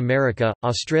North America,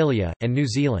 Australia, and New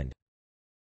Zealand.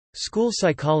 School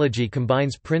psychology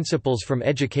combines principles from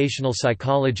educational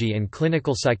psychology and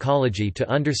clinical psychology to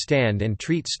understand and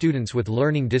treat students with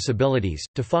learning disabilities,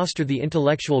 to foster the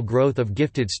intellectual growth of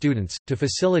gifted students, to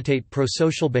facilitate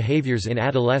prosocial behaviors in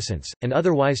adolescence, and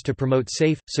otherwise to promote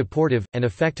safe, supportive, and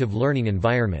effective learning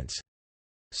environments.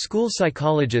 School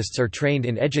psychologists are trained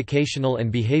in educational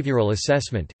and behavioral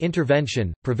assessment,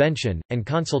 intervention, prevention, and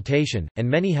consultation, and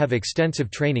many have extensive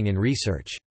training in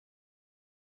research.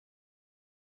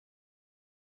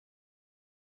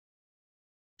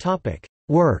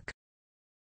 Work.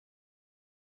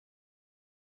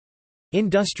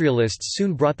 Industrialists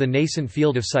soon brought the nascent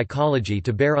field of psychology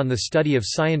to bear on the study of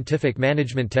scientific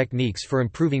management techniques for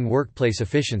improving workplace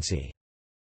efficiency.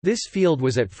 This field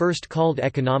was at first called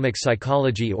economic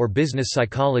psychology or business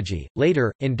psychology,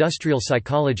 later, industrial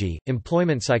psychology,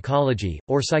 employment psychology,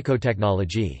 or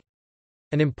psychotechnology.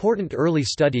 An important early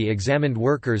study examined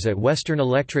workers at Western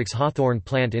Electric's Hawthorne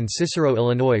plant in Cicero,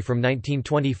 Illinois from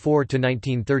 1924 to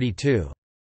 1932.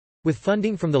 With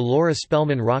funding from the Laura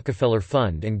Spelman Rockefeller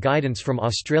Fund and guidance from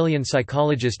Australian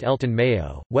psychologist Elton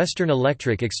Mayo, Western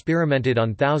Electric experimented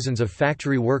on thousands of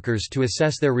factory workers to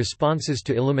assess their responses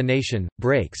to illumination,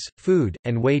 breaks, food,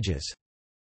 and wages.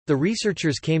 The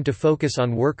researchers came to focus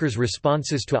on workers'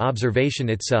 responses to observation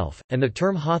itself, and the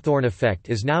term Hawthorne effect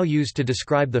is now used to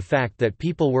describe the fact that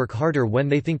people work harder when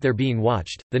they think they're being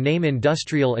watched. The name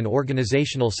Industrial and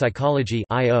Organizational Psychology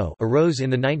 (IO) arose in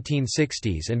the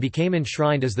 1960s and became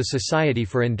enshrined as the Society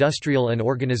for Industrial and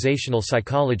Organizational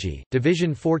Psychology,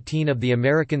 Division 14 of the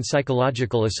American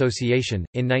Psychological Association,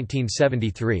 in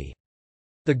 1973.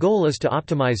 The goal is to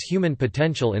optimize human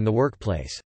potential in the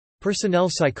workplace. Personnel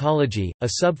psychology, a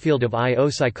subfield of IO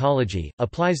psychology,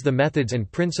 applies the methods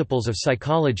and principles of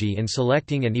psychology in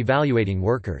selecting and evaluating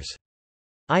workers.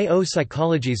 IO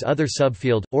psychology's other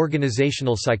subfield,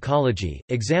 organizational psychology,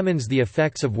 examines the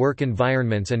effects of work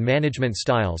environments and management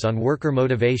styles on worker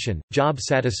motivation, job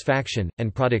satisfaction,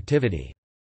 and productivity.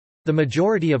 The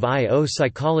majority of IO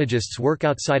psychologists work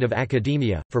outside of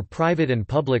academia, for private and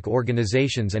public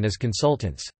organizations and as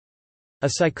consultants.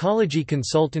 A psychology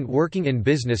consultant working in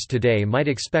business today might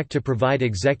expect to provide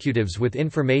executives with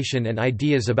information and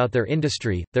ideas about their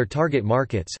industry, their target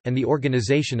markets, and the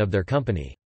organization of their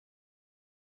company.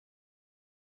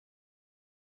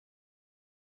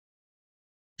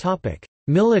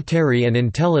 Military and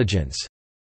intelligence.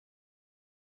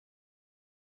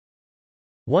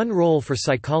 One role for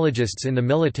psychologists in the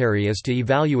military is to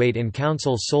evaluate and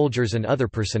counsel soldiers and other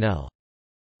personnel.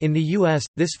 In the U.S.,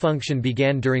 this function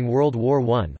began during World War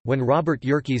I, when Robert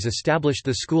Yerkes established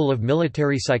the School of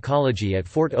Military Psychology at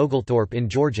Fort Oglethorpe in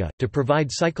Georgia, to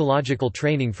provide psychological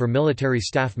training for military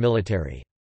staff.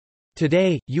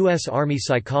 Today, U.S. Army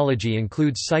psychology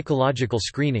includes psychological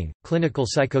screening, clinical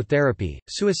psychotherapy,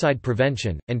 suicide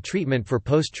prevention, and treatment for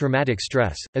post-traumatic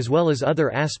stress, as well as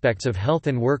other aspects of health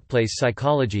and workplace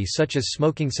psychology such as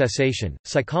smoking cessation.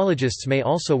 Psychologists may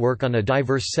also work on a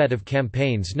diverse set of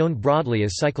campaigns known broadly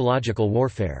as psychological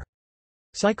warfare.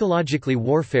 Psychologically,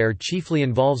 warfare chiefly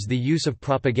involves the use of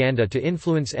propaganda to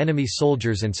influence enemy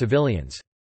soldiers and civilians.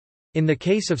 In the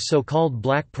case of so-called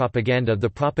black propaganda, the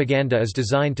propaganda is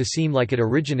designed to seem like it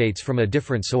originates from a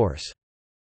different source.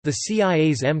 The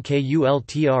CIA's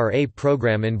MKULTRA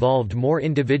program involved more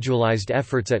individualized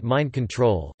efforts at mind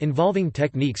control, involving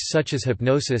techniques such as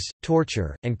hypnosis,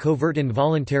 torture, and covert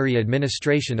involuntary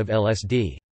administration of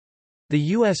LSD. The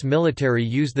U.S. military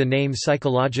used the name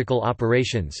Psychological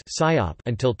Operations (PSYOP)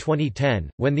 until 2010,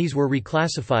 when these were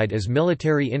reclassified as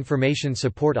Military Information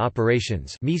Support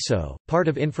Operations (MISO), part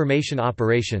of Information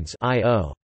Operations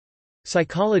 (IO).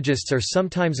 Psychologists are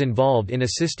sometimes involved in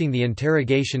assisting the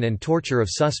interrogation and torture of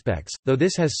suspects, though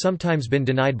this has sometimes been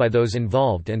denied by those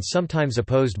involved and sometimes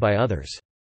opposed by others.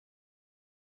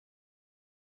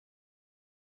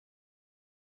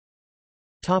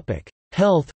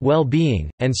 Health,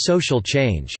 well-being, and social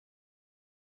change.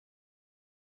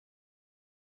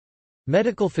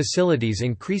 Medical facilities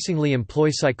increasingly employ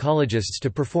psychologists to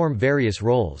perform various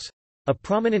roles. A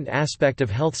prominent aspect of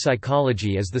health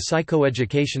psychology is the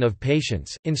psychoeducation of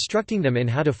patients, instructing them in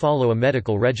how to follow a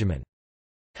medical regimen.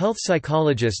 Health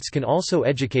psychologists can also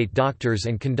educate doctors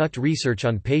and conduct research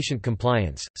on patient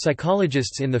compliance.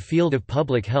 Psychologists in the field of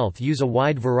public health use a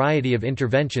wide variety of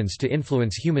interventions to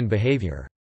influence human behavior.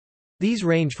 These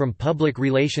range from public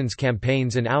relations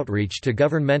campaigns and outreach to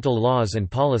governmental laws and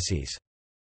policies.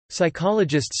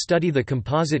 Psychologists study the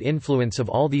composite influence of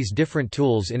all these different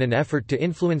tools in an effort to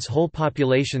influence whole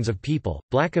populations of people.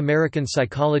 Black American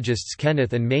psychologists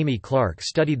Kenneth and Mamie Clark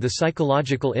studied the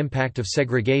psychological impact of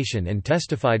segregation and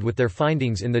testified with their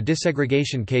findings in the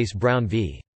desegregation case Brown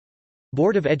v.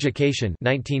 Board of Education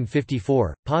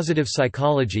 1954. Positive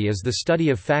psychology is the study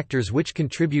of factors which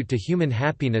contribute to human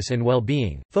happiness and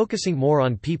well-being, focusing more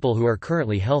on people who are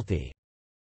currently healthy.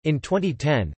 In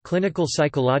 2010, Clinical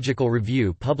Psychological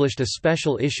Review published a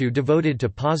special issue devoted to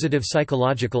positive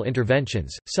psychological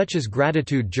interventions, such as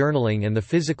gratitude journaling and the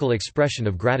physical expression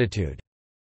of gratitude.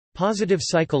 Positive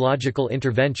psychological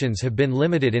interventions have been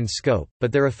limited in scope,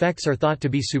 but their effects are thought to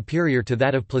be superior to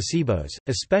that of placebos,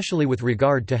 especially with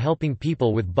regard to helping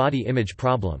people with body image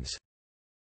problems.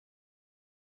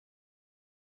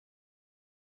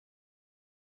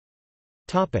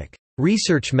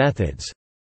 Research methods.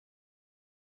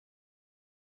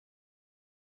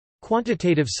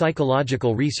 Quantitative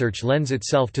psychological research lends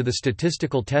itself to the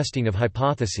statistical testing of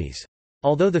hypotheses.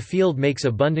 Although the field makes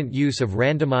abundant use of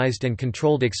randomized and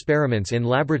controlled experiments in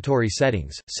laboratory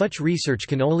settings, such research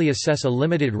can only assess a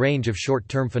limited range of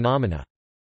short-term phenomena.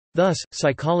 Thus,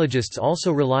 psychologists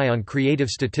also rely on creative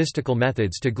statistical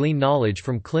methods to glean knowledge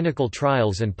from clinical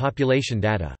trials and population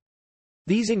data.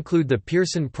 These include the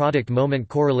Pearson product-moment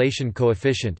correlation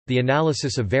coefficient, the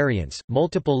analysis of variance,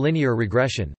 multiple linear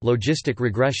regression, logistic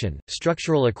regression,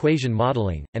 structural equation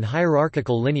modeling, and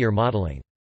hierarchical linear modeling.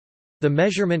 The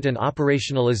measurement and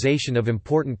operationalization of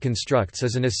important constructs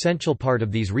is an essential part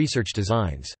of these research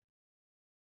designs.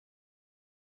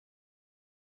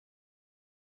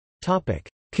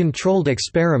 Controlled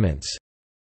experiments.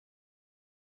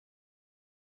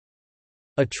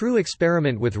 A true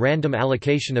experiment with random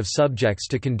allocation of subjects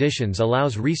to conditions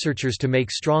allows researchers to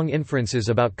make strong inferences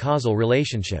about causal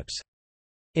relationships.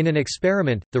 In an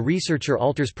experiment, the researcher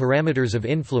alters parameters of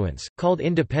influence, called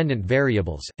independent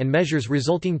variables, and measures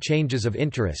resulting changes of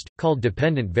interest, called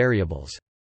dependent variables.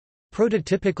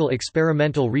 Prototypical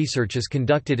experimental research is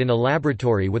conducted in a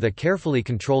laboratory with a carefully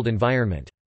controlled environment.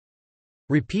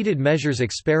 Repeated measures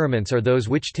experiments are those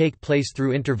which take place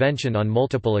through intervention on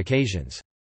multiple occasions.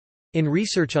 In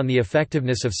research on the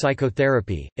effectiveness of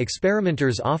psychotherapy,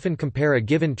 experimenters often compare a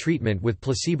given treatment with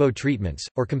placebo treatments,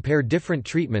 or compare different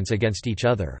treatments against each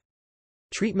other.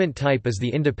 Treatment type is the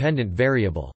independent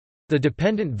variable. The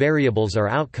dependent variables are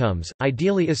outcomes,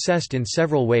 ideally assessed in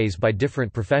several ways by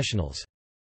different professionals.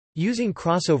 Using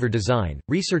crossover design,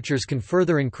 researchers can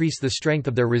further increase the strength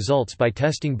of their results by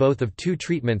testing both of two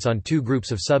treatments on two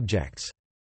groups of subjects.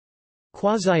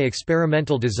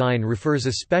 Quasi-experimental design refers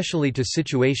especially to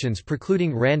situations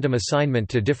precluding random assignment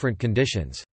to different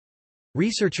conditions.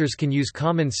 Researchers can use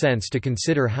common sense to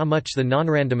consider how much the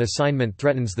non-random assignment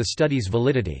threatens the study's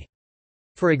validity.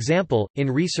 For example, in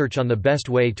research on the best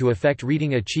way to affect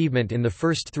reading achievement in the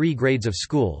first 3 grades of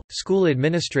school, school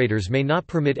administrators may not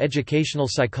permit educational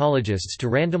psychologists to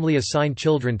randomly assign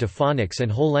children to phonics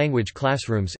and whole language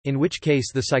classrooms, in which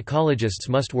case the psychologists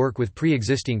must work with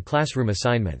pre-existing classroom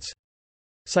assignments.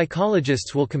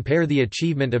 Psychologists will compare the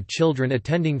achievement of children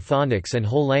attending phonics and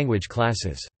whole language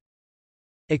classes.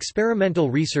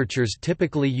 Experimental researchers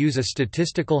typically use a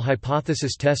statistical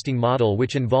hypothesis testing model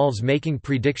which involves making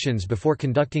predictions before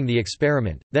conducting the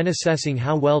experiment, then assessing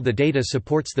how well the data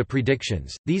supports the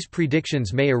predictions. These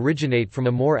predictions may originate from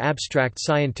a more abstract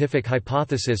scientific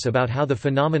hypothesis about how the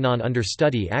phenomenon under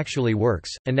study actually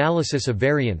works. Analysis of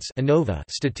variance (ANOVA)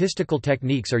 statistical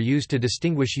techniques are used to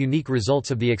distinguish unique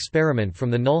results of the experiment from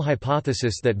the null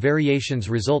hypothesis that variations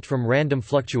result from random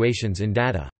fluctuations in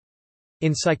data.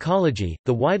 In psychology,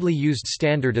 the widely used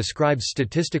standard ascribes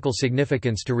statistical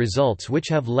significance to results which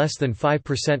have less than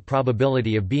 5%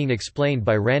 probability of being explained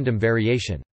by random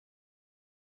variation.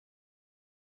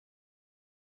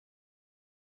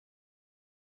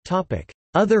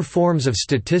 Other forms of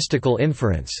statistical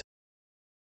inference.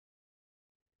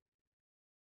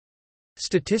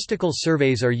 Statistical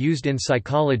surveys are used in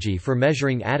psychology for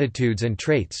measuring attitudes and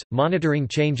traits, monitoring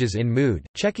changes in mood,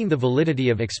 checking the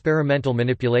validity of experimental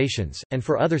manipulations, and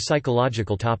for other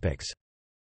psychological topics.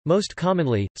 Most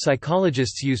commonly,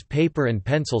 psychologists use paper and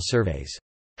pencil surveys.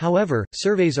 However,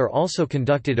 surveys are also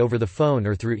conducted over the phone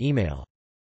or through email.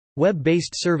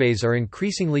 Web-based surveys are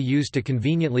increasingly used to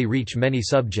conveniently reach many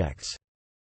subjects.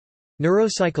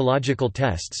 Neuropsychological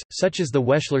tests, such as the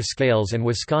Wechsler scales and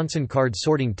Wisconsin card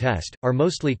sorting test, are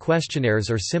mostly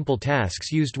questionnaires or simple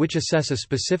tasks used which assess a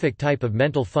specific type of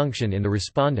mental function in the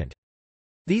respondent.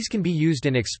 These can be used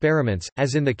in experiments,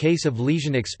 as in the case of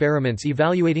lesion experiments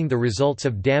evaluating the results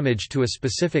of damage to a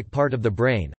specific part of the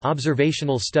brain.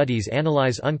 Observational studies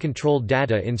analyze uncontrolled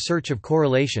data in search of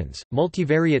correlations.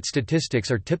 Multivariate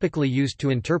statistics are typically used to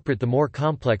interpret the more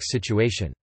complex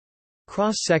situation.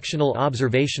 Cross-sectional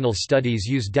observational studies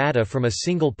use data from a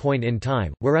single point in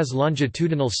time, whereas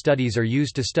longitudinal studies are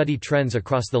used to study trends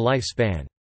across the lifespan.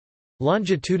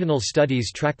 Longitudinal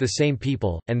studies track the same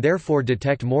people, and therefore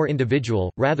detect more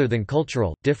individual, rather than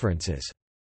cultural, differences.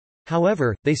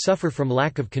 However, they suffer from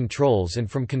lack of controls and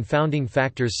from confounding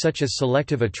factors such as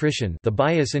selective attrition, the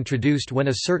bias introduced when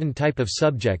a certain type of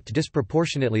subject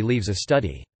disproportionately leaves a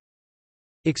study.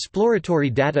 Exploratory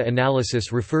data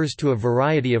analysis refers to a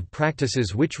variety of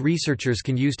practices which researchers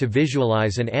can use to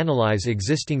visualize and analyze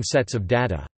existing sets of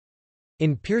data.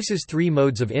 In Peirce's 3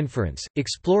 modes of inference,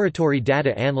 exploratory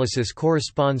data analysis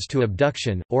corresponds to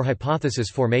abduction, or hypothesis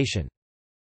formation.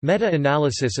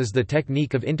 Meta-analysis is the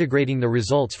technique of integrating the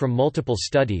results from multiple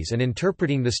studies and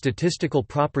interpreting the statistical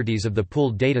properties of the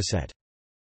pooled dataset.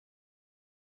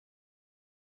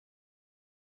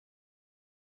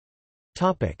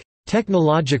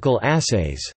 Technological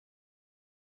assays.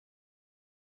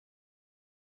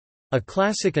 A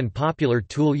classic and popular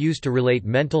tool used to relate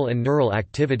mental and neural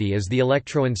activity is the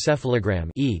electroencephalogram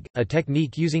 (EEG), a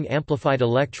technique using amplified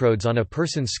electrodes on a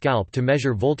person's scalp to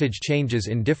measure voltage changes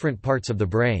in different parts of the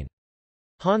brain.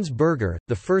 Hans Berger,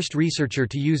 the first researcher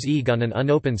to use EEG on an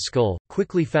unopened skull,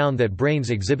 quickly found that brains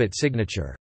exhibit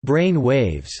signature brain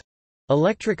waves,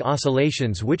 electric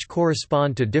oscillations which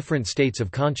correspond to different states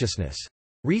of consciousness.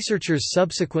 Researchers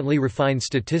subsequently refined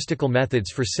statistical methods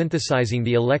for synthesizing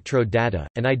the electrode data,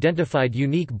 and identified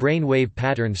unique brain wave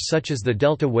patterns such as the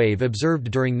delta wave observed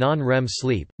during non-REM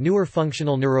sleep. Newer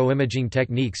functional neuroimaging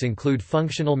techniques include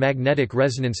functional magnetic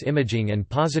resonance imaging and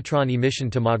positron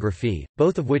emission tomography,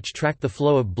 both of which track the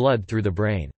flow of blood through the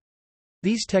brain.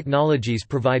 These technologies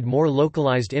provide more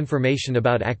localized information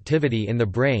about activity in the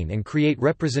brain and create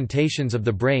representations of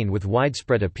the brain with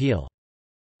widespread appeal.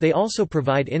 They also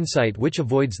provide insight which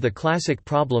avoids the classic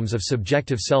problems of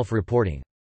subjective self-reporting.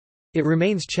 It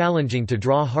remains challenging to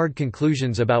draw hard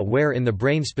conclusions about where in the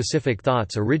brain specific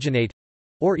thoughts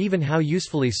originate—or even how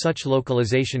usefully such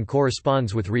localization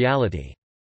corresponds with reality.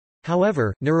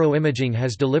 However, neuroimaging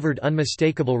has delivered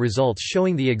unmistakable results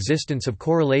showing the existence of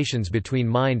correlations between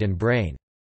mind and brain.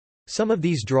 Some of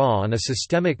these draw on a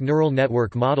systemic neural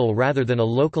network model rather than a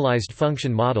localized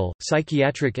function model.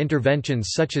 Psychiatric interventions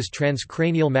such as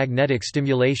transcranial magnetic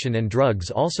stimulation and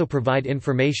drugs also provide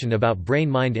information about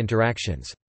brain-mind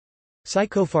interactions.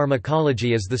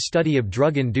 Psychopharmacology is the study of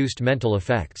drug-induced mental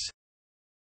effects.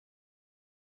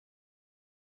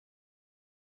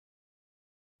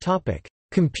 Topic: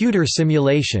 Computer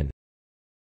simulation.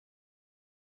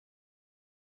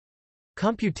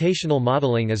 Computational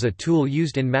modeling is a tool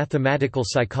used in mathematical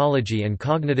psychology and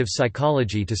cognitive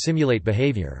psychology to simulate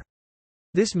behavior.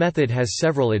 This method has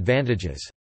several advantages.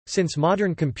 Since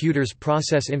modern computers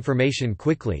process information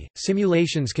quickly,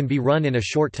 simulations can be run in a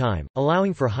short time,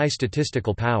 allowing for high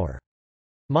statistical power.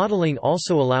 Modeling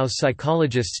also allows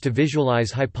psychologists to visualize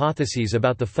hypotheses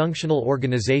about the functional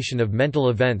organization of mental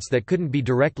events that couldn't be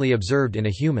directly observed in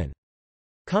a human.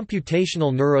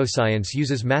 Computational neuroscience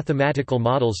uses mathematical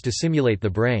models to simulate the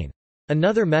brain.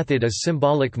 Another method is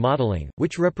symbolic modeling,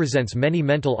 which represents many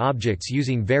mental objects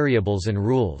using variables and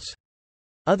rules.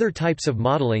 Other types of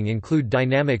modeling include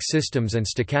dynamic systems and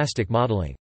stochastic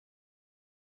modeling.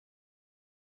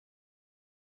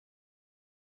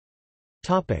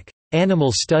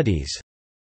 Animal studies.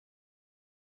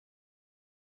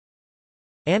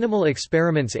 Animal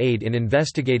experiments aid in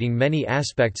investigating many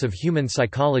aspects of human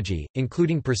psychology,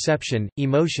 including perception,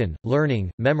 emotion, learning,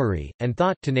 memory, and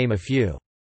thought, to name a few.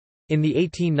 In the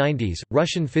 1890s,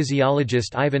 Russian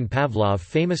physiologist Ivan Pavlov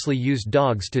famously used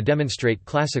dogs to demonstrate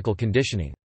classical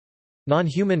conditioning.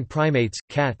 Non-human primates,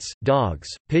 cats, dogs,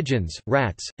 pigeons,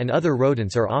 rats, and other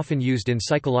rodents are often used in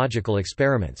psychological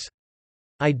experiments.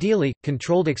 Ideally,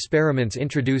 controlled experiments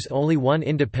introduce only one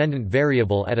independent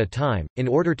variable at a time, in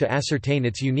order to ascertain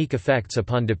its unique effects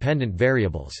upon dependent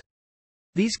variables.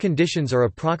 These conditions are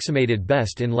approximated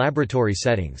best in laboratory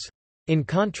settings. In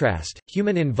contrast,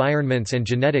 human environments and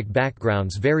genetic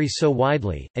backgrounds vary so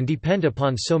widely, and depend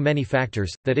upon so many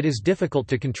factors, that it is difficult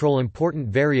to control important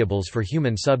variables for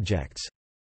human subjects.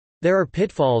 There are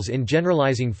pitfalls in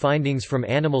generalizing findings from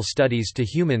animal studies to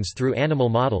humans through animal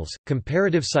models.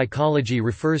 Comparative psychology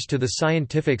refers to the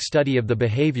scientific study of the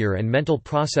behavior and mental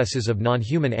processes of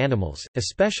non-human animals,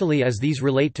 especially as these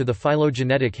relate to the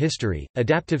phylogenetic history,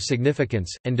 adaptive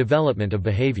significance, and development of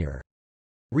behavior.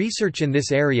 Research in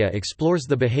this area explores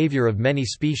the behavior of many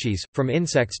species, from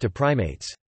insects to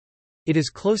primates. It is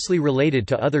closely related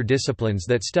to other disciplines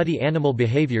that study animal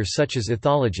behavior such as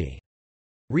ethology.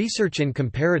 Research in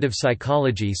comparative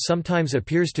psychology sometimes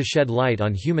appears to shed light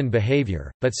on human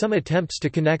behavior, but some attempts to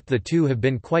connect the two have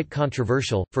been quite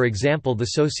controversial, for example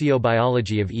the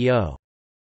sociobiology of E.O.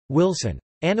 Wilson.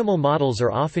 Animal models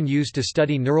are often used to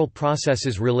study neural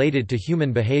processes related to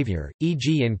human behavior,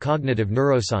 e.g. in cognitive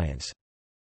neuroscience.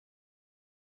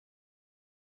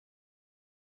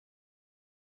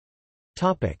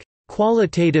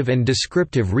 Qualitative and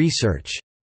descriptive research.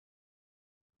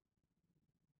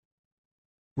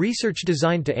 Research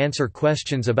designed to answer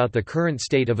questions about the current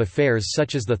state of affairs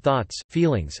such as the thoughts,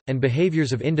 feelings, and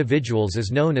behaviors of individuals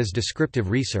is known as descriptive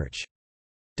research.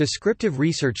 Descriptive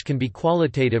research can be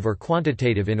qualitative or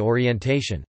quantitative in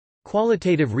orientation.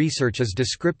 Qualitative research is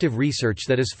descriptive research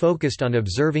that is focused on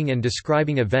observing and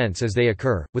describing events as they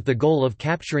occur, with the goal of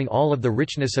capturing all of the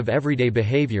richness of everyday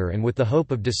behavior and with the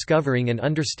hope of discovering and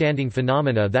understanding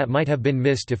phenomena that might have been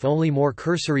missed if only more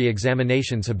cursory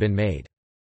examinations have been made.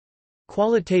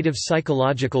 Qualitative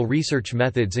psychological research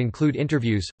methods include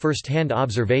interviews, first-hand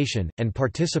observation, and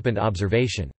participant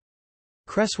observation.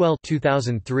 Cresswell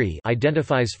 2003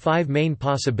 identifies 5 main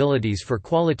possibilities for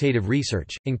qualitative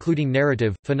research, including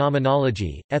narrative,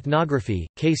 phenomenology, ethnography,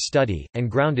 case study, and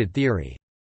grounded theory.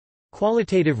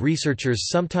 Qualitative researchers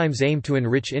sometimes aim to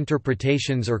enrich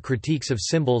interpretations or critiques of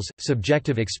symbols,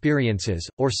 subjective experiences,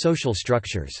 or social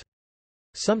structures.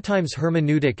 Sometimes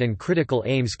hermeneutic and critical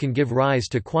aims can give rise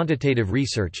to quantitative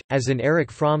research, as in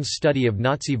Erich Fromm's study of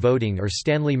Nazi voting or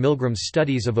Stanley Milgram's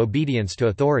studies of obedience to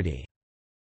authority.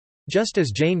 Just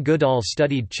as Jane Goodall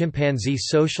studied chimpanzee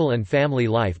social and family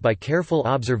life by careful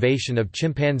observation of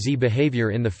chimpanzee behavior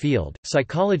in the field,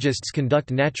 psychologists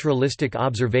conduct naturalistic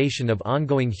observation of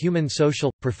ongoing human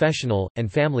social, professional,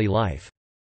 and family life.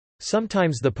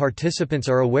 Sometimes the participants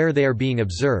are aware they are being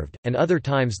observed, and other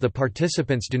times the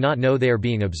participants do not know they are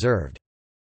being observed.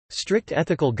 Strict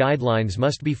ethical guidelines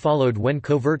must be followed when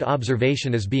covert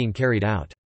observation is being carried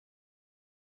out.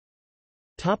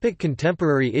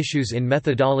 Contemporary issues in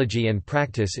methodology and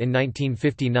practice. In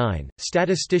 1959,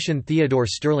 statistician Theodore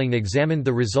Sterling examined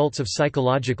the results of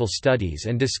psychological studies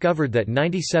and discovered that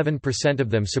 97% of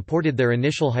them supported their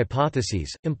initial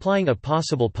hypotheses, implying a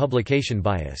possible publication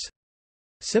bias.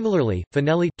 Similarly,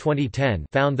 Finelli 2010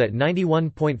 found that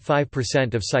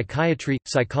 91.5% of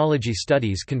psychology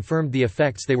studies confirmed the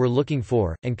effects they were looking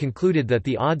for, and concluded that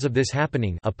the odds of this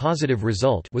happening, a positive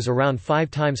result, was around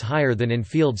 5 times higher than in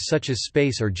fields such as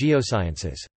space or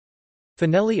geosciences.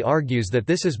 Finelli argues that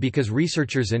this is because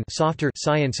researchers in softer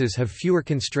sciences have fewer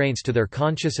constraints to their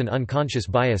conscious and unconscious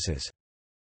biases.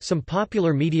 Some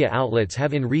popular media outlets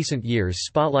have in recent years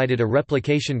spotlighted a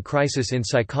replication crisis in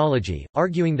psychology,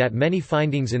 arguing that many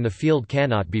findings in the field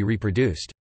cannot be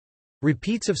reproduced.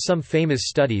 Repeats of some famous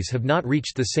studies have not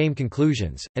reached the same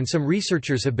conclusions, and some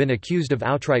researchers have been accused of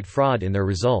outright fraud in their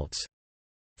results.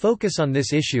 Focus on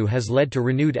this issue has led to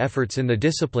renewed efforts in the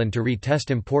discipline to retest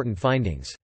important findings.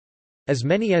 As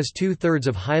many as two-thirds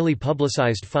of highly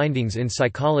publicized findings in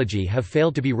psychology have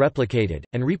failed to be replicated,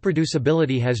 and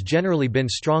reproducibility has generally been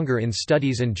stronger in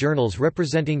studies and journals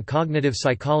representing cognitive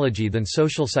psychology than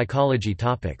social psychology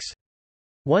topics.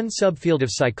 One subfield of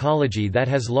psychology that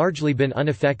has largely been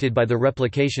unaffected by the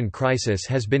replication crisis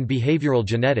has been behavioral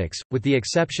genetics, with the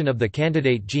exception of the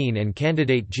candidate gene and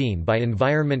candidate gene by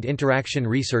environment interaction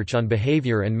research on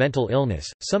behavior and mental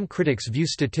illness. Some critics view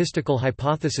statistical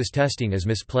hypothesis testing as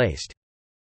misplaced.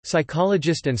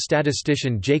 Psychologist and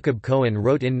statistician Jacob Cohen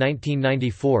wrote in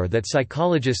 1994 that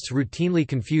psychologists routinely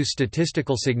confuse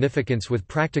statistical significance with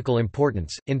practical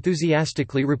importance,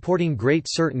 enthusiastically reporting great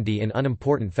certainty in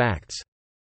unimportant facts.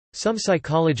 Some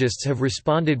psychologists have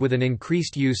responded with an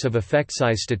increased use of effect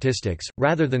size statistics,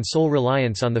 rather than sole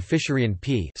reliance on the Fisherian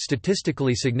p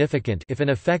statistically significant if an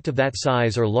effect of that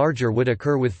size or larger would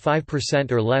occur with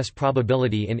 5% or less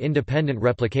probability in independent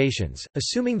replications.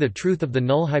 Assuming the truth of the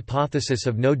null hypothesis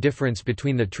of no difference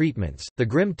between the treatments, the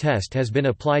Grimm test has been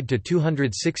applied to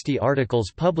 260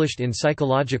 articles published in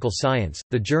Psychological Science,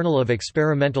 the Journal of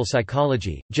Experimental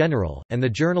Psychology, General, and the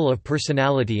Journal of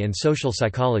Personality and Social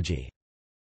Psychology.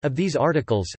 Of these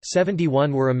articles,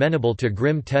 71 were amenable to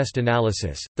Grimm test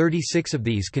analysis, 36 of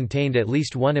these contained at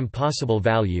least one impossible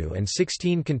value and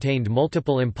 16 contained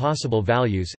multiple impossible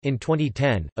values. In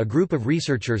 2010, a group of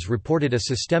researchers reported a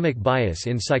systemic bias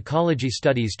in psychology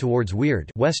studies towards weird,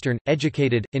 Western,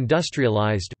 educated,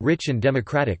 industrialized, rich and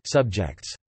democratic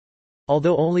subjects.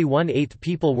 Although only 1/8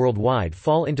 people worldwide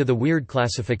fall into the weird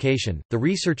classification, the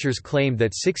researchers claimed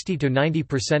that 60 to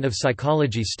 90% of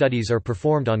psychology studies are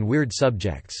performed on weird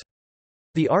subjects.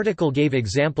 The article gave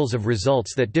examples of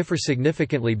results that differ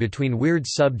significantly between weird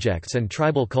subjects and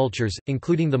tribal cultures,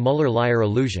 including the Muller-Lyer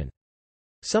illusion.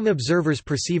 Some observers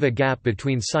perceive a gap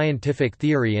between scientific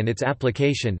theory and its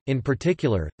application, in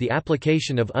particular, the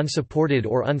application of unsupported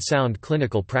or unsound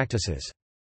clinical practices.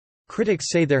 Critics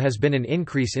say there has been an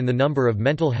increase in the number of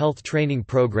mental health training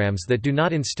programs that do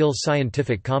not instill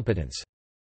scientific competence.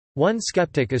 One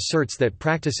skeptic asserts that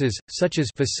practices, such as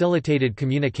facilitated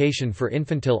communication for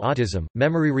infantile autism,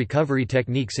 memory recovery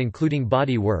techniques including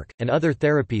body work, and other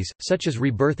therapies, such as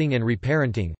rebirthing and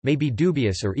reparenting, may be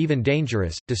dubious or even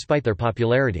dangerous, despite their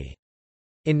popularity.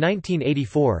 In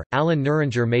 1984, Alan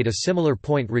Neuringer made a similar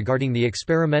point regarding the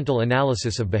experimental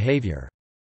analysis of behavior.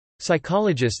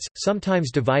 Psychologists,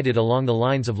 sometimes divided along the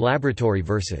lines of laboratory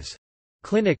versus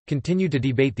clinic, continue to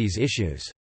debate these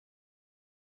issues.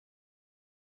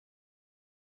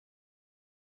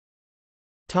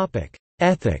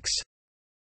 Ethics.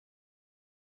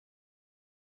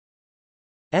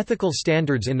 Ethical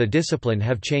standards in the discipline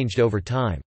have changed over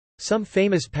time. Some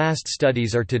famous past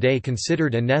studies are today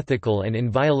considered unethical and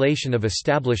in violation of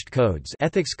established codes.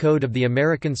 Ethics Code of the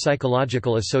American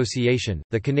Psychological Association,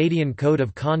 the Canadian Code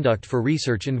of Conduct for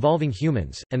Research Involving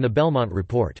Humans, and the Belmont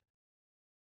Report.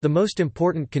 The most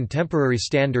important contemporary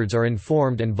standards are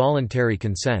informed and voluntary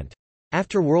consent.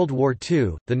 After World War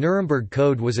II, the Nuremberg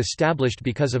Code was established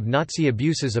because of Nazi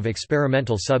abuses of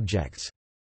experimental subjects.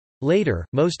 Later,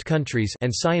 most countries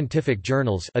and scientific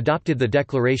journals adopted the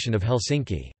Declaration of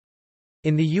Helsinki.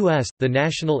 In the U.S., the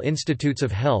National Institutes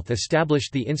of Health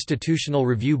established the Institutional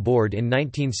Review Board in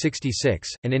 1966,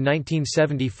 and in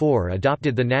 1974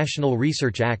 adopted the National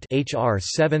Research Act (H.R.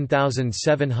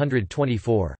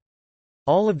 7724).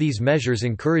 All of these measures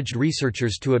encouraged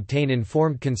researchers to obtain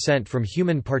informed consent from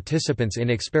human participants in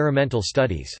experimental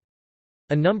studies.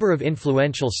 A number of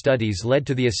influential studies led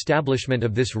to the establishment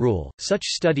of this rule. Such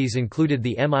studies included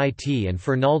the MIT and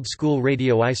Fernald School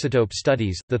radioisotope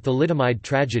studies, the thalidomide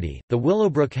tragedy, the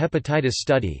Willowbrook hepatitis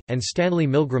study, and Stanley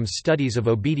Milgram's studies of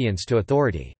obedience to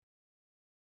authority.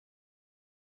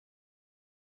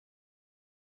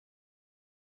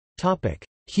 Topic: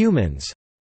 Humans.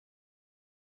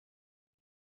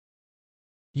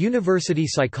 University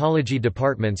psychology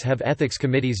departments have ethics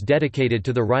committees dedicated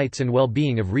to the rights and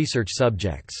well-being of research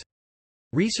subjects.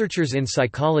 Researchers in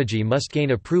psychology must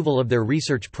gain approval of their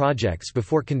research projects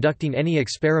before conducting any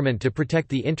experiment to protect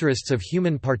the interests of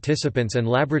human participants and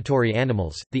laboratory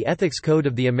animals. The Ethics Code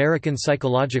of the American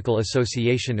Psychological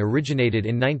Association originated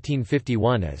in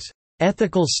 1951 as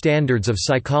Ethical Standards of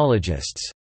Psychologists.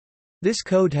 This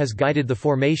code has guided the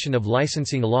formation of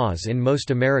licensing laws in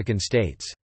most American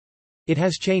states. It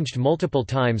has changed multiple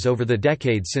times over the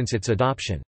decades since its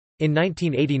adoption. In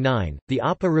 1989, the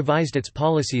APA revised its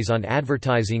policies on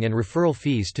advertising and referral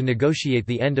fees to negotiate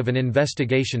the end of an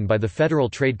investigation by the Federal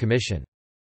Trade Commission.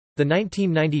 The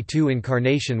 1992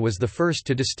 incarnation was the first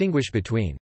to distinguish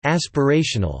between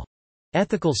aspirational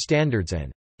ethical standards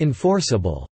and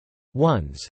enforceable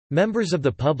 1s. Members of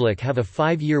the public have a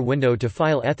 5-year window to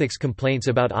file ethics complaints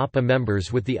about APA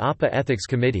members with the APA Ethics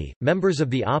Committee. Members of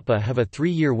the APA have a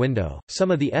 3-year window.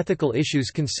 Some of the ethical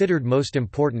issues considered most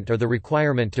important are the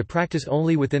requirement to practice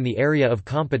only within the area of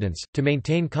competence, to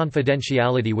maintain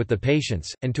confidentiality with the patients,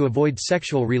 and to avoid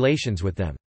sexual relations with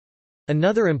them.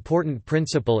 Another important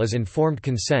principle is informed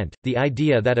consent, the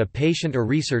idea that a patient or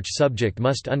research subject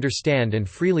must understand and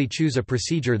freely choose a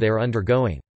procedure they are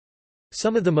undergoing.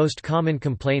 Some of the most common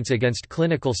complaints against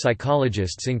clinical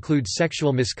psychologists include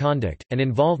sexual misconduct, and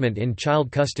involvement in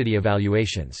child custody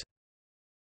evaluations.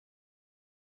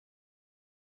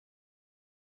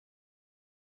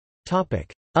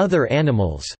 Other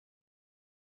animals.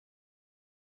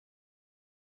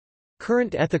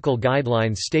 Current ethical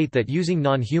guidelines state that using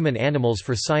non-human animals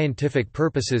for scientific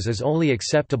purposes is only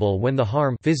acceptable when the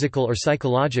harm, physical or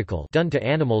psychological, done to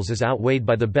animals is outweighed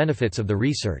by the benefits of the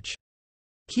research.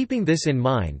 Keeping this in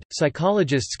mind,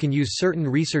 psychologists can use certain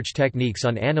research techniques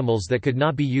on animals that could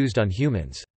not be used on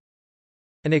humans.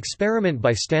 An experiment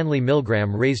by Stanley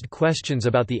Milgram raised questions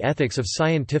about the ethics of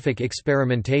scientific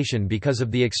experimentation because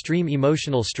of the extreme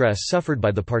emotional stress suffered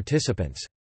by the participants.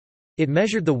 It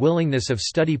measured the willingness of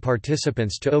study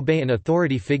participants to obey an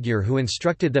authority figure who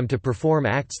instructed them to perform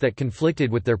acts that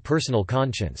conflicted with their personal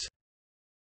conscience.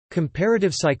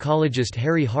 Comparative psychologist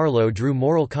Harry Harlow drew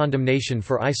moral condemnation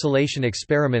for isolation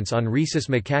experiments on rhesus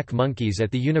macaque monkeys at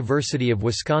the University of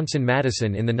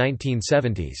Wisconsin-Madison in the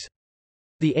 1970s.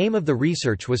 The aim of the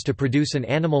research was to produce an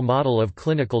animal model of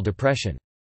clinical depression.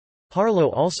 Harlow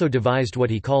also devised what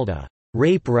he called a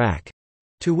rape rack,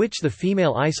 to which the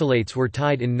female isolates were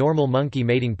tied in normal monkey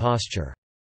mating posture.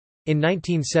 In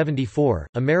 1974,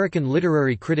 American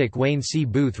literary critic Wayne C.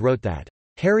 Booth wrote that,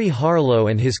 "Harry Harlow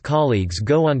and his colleagues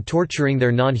go on torturing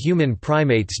their non-human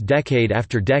primates decade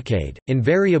after decade,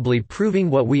 invariably proving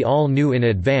what we all knew in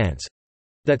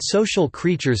advance—that social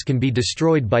creatures can be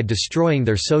destroyed by destroying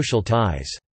their social ties."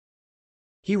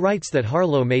 He writes that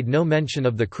Harlow made no mention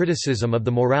of the criticism of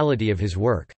the morality of his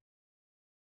work.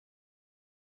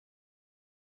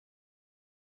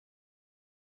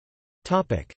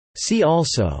 See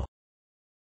also: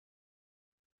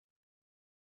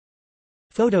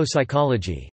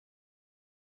 Photopsychology.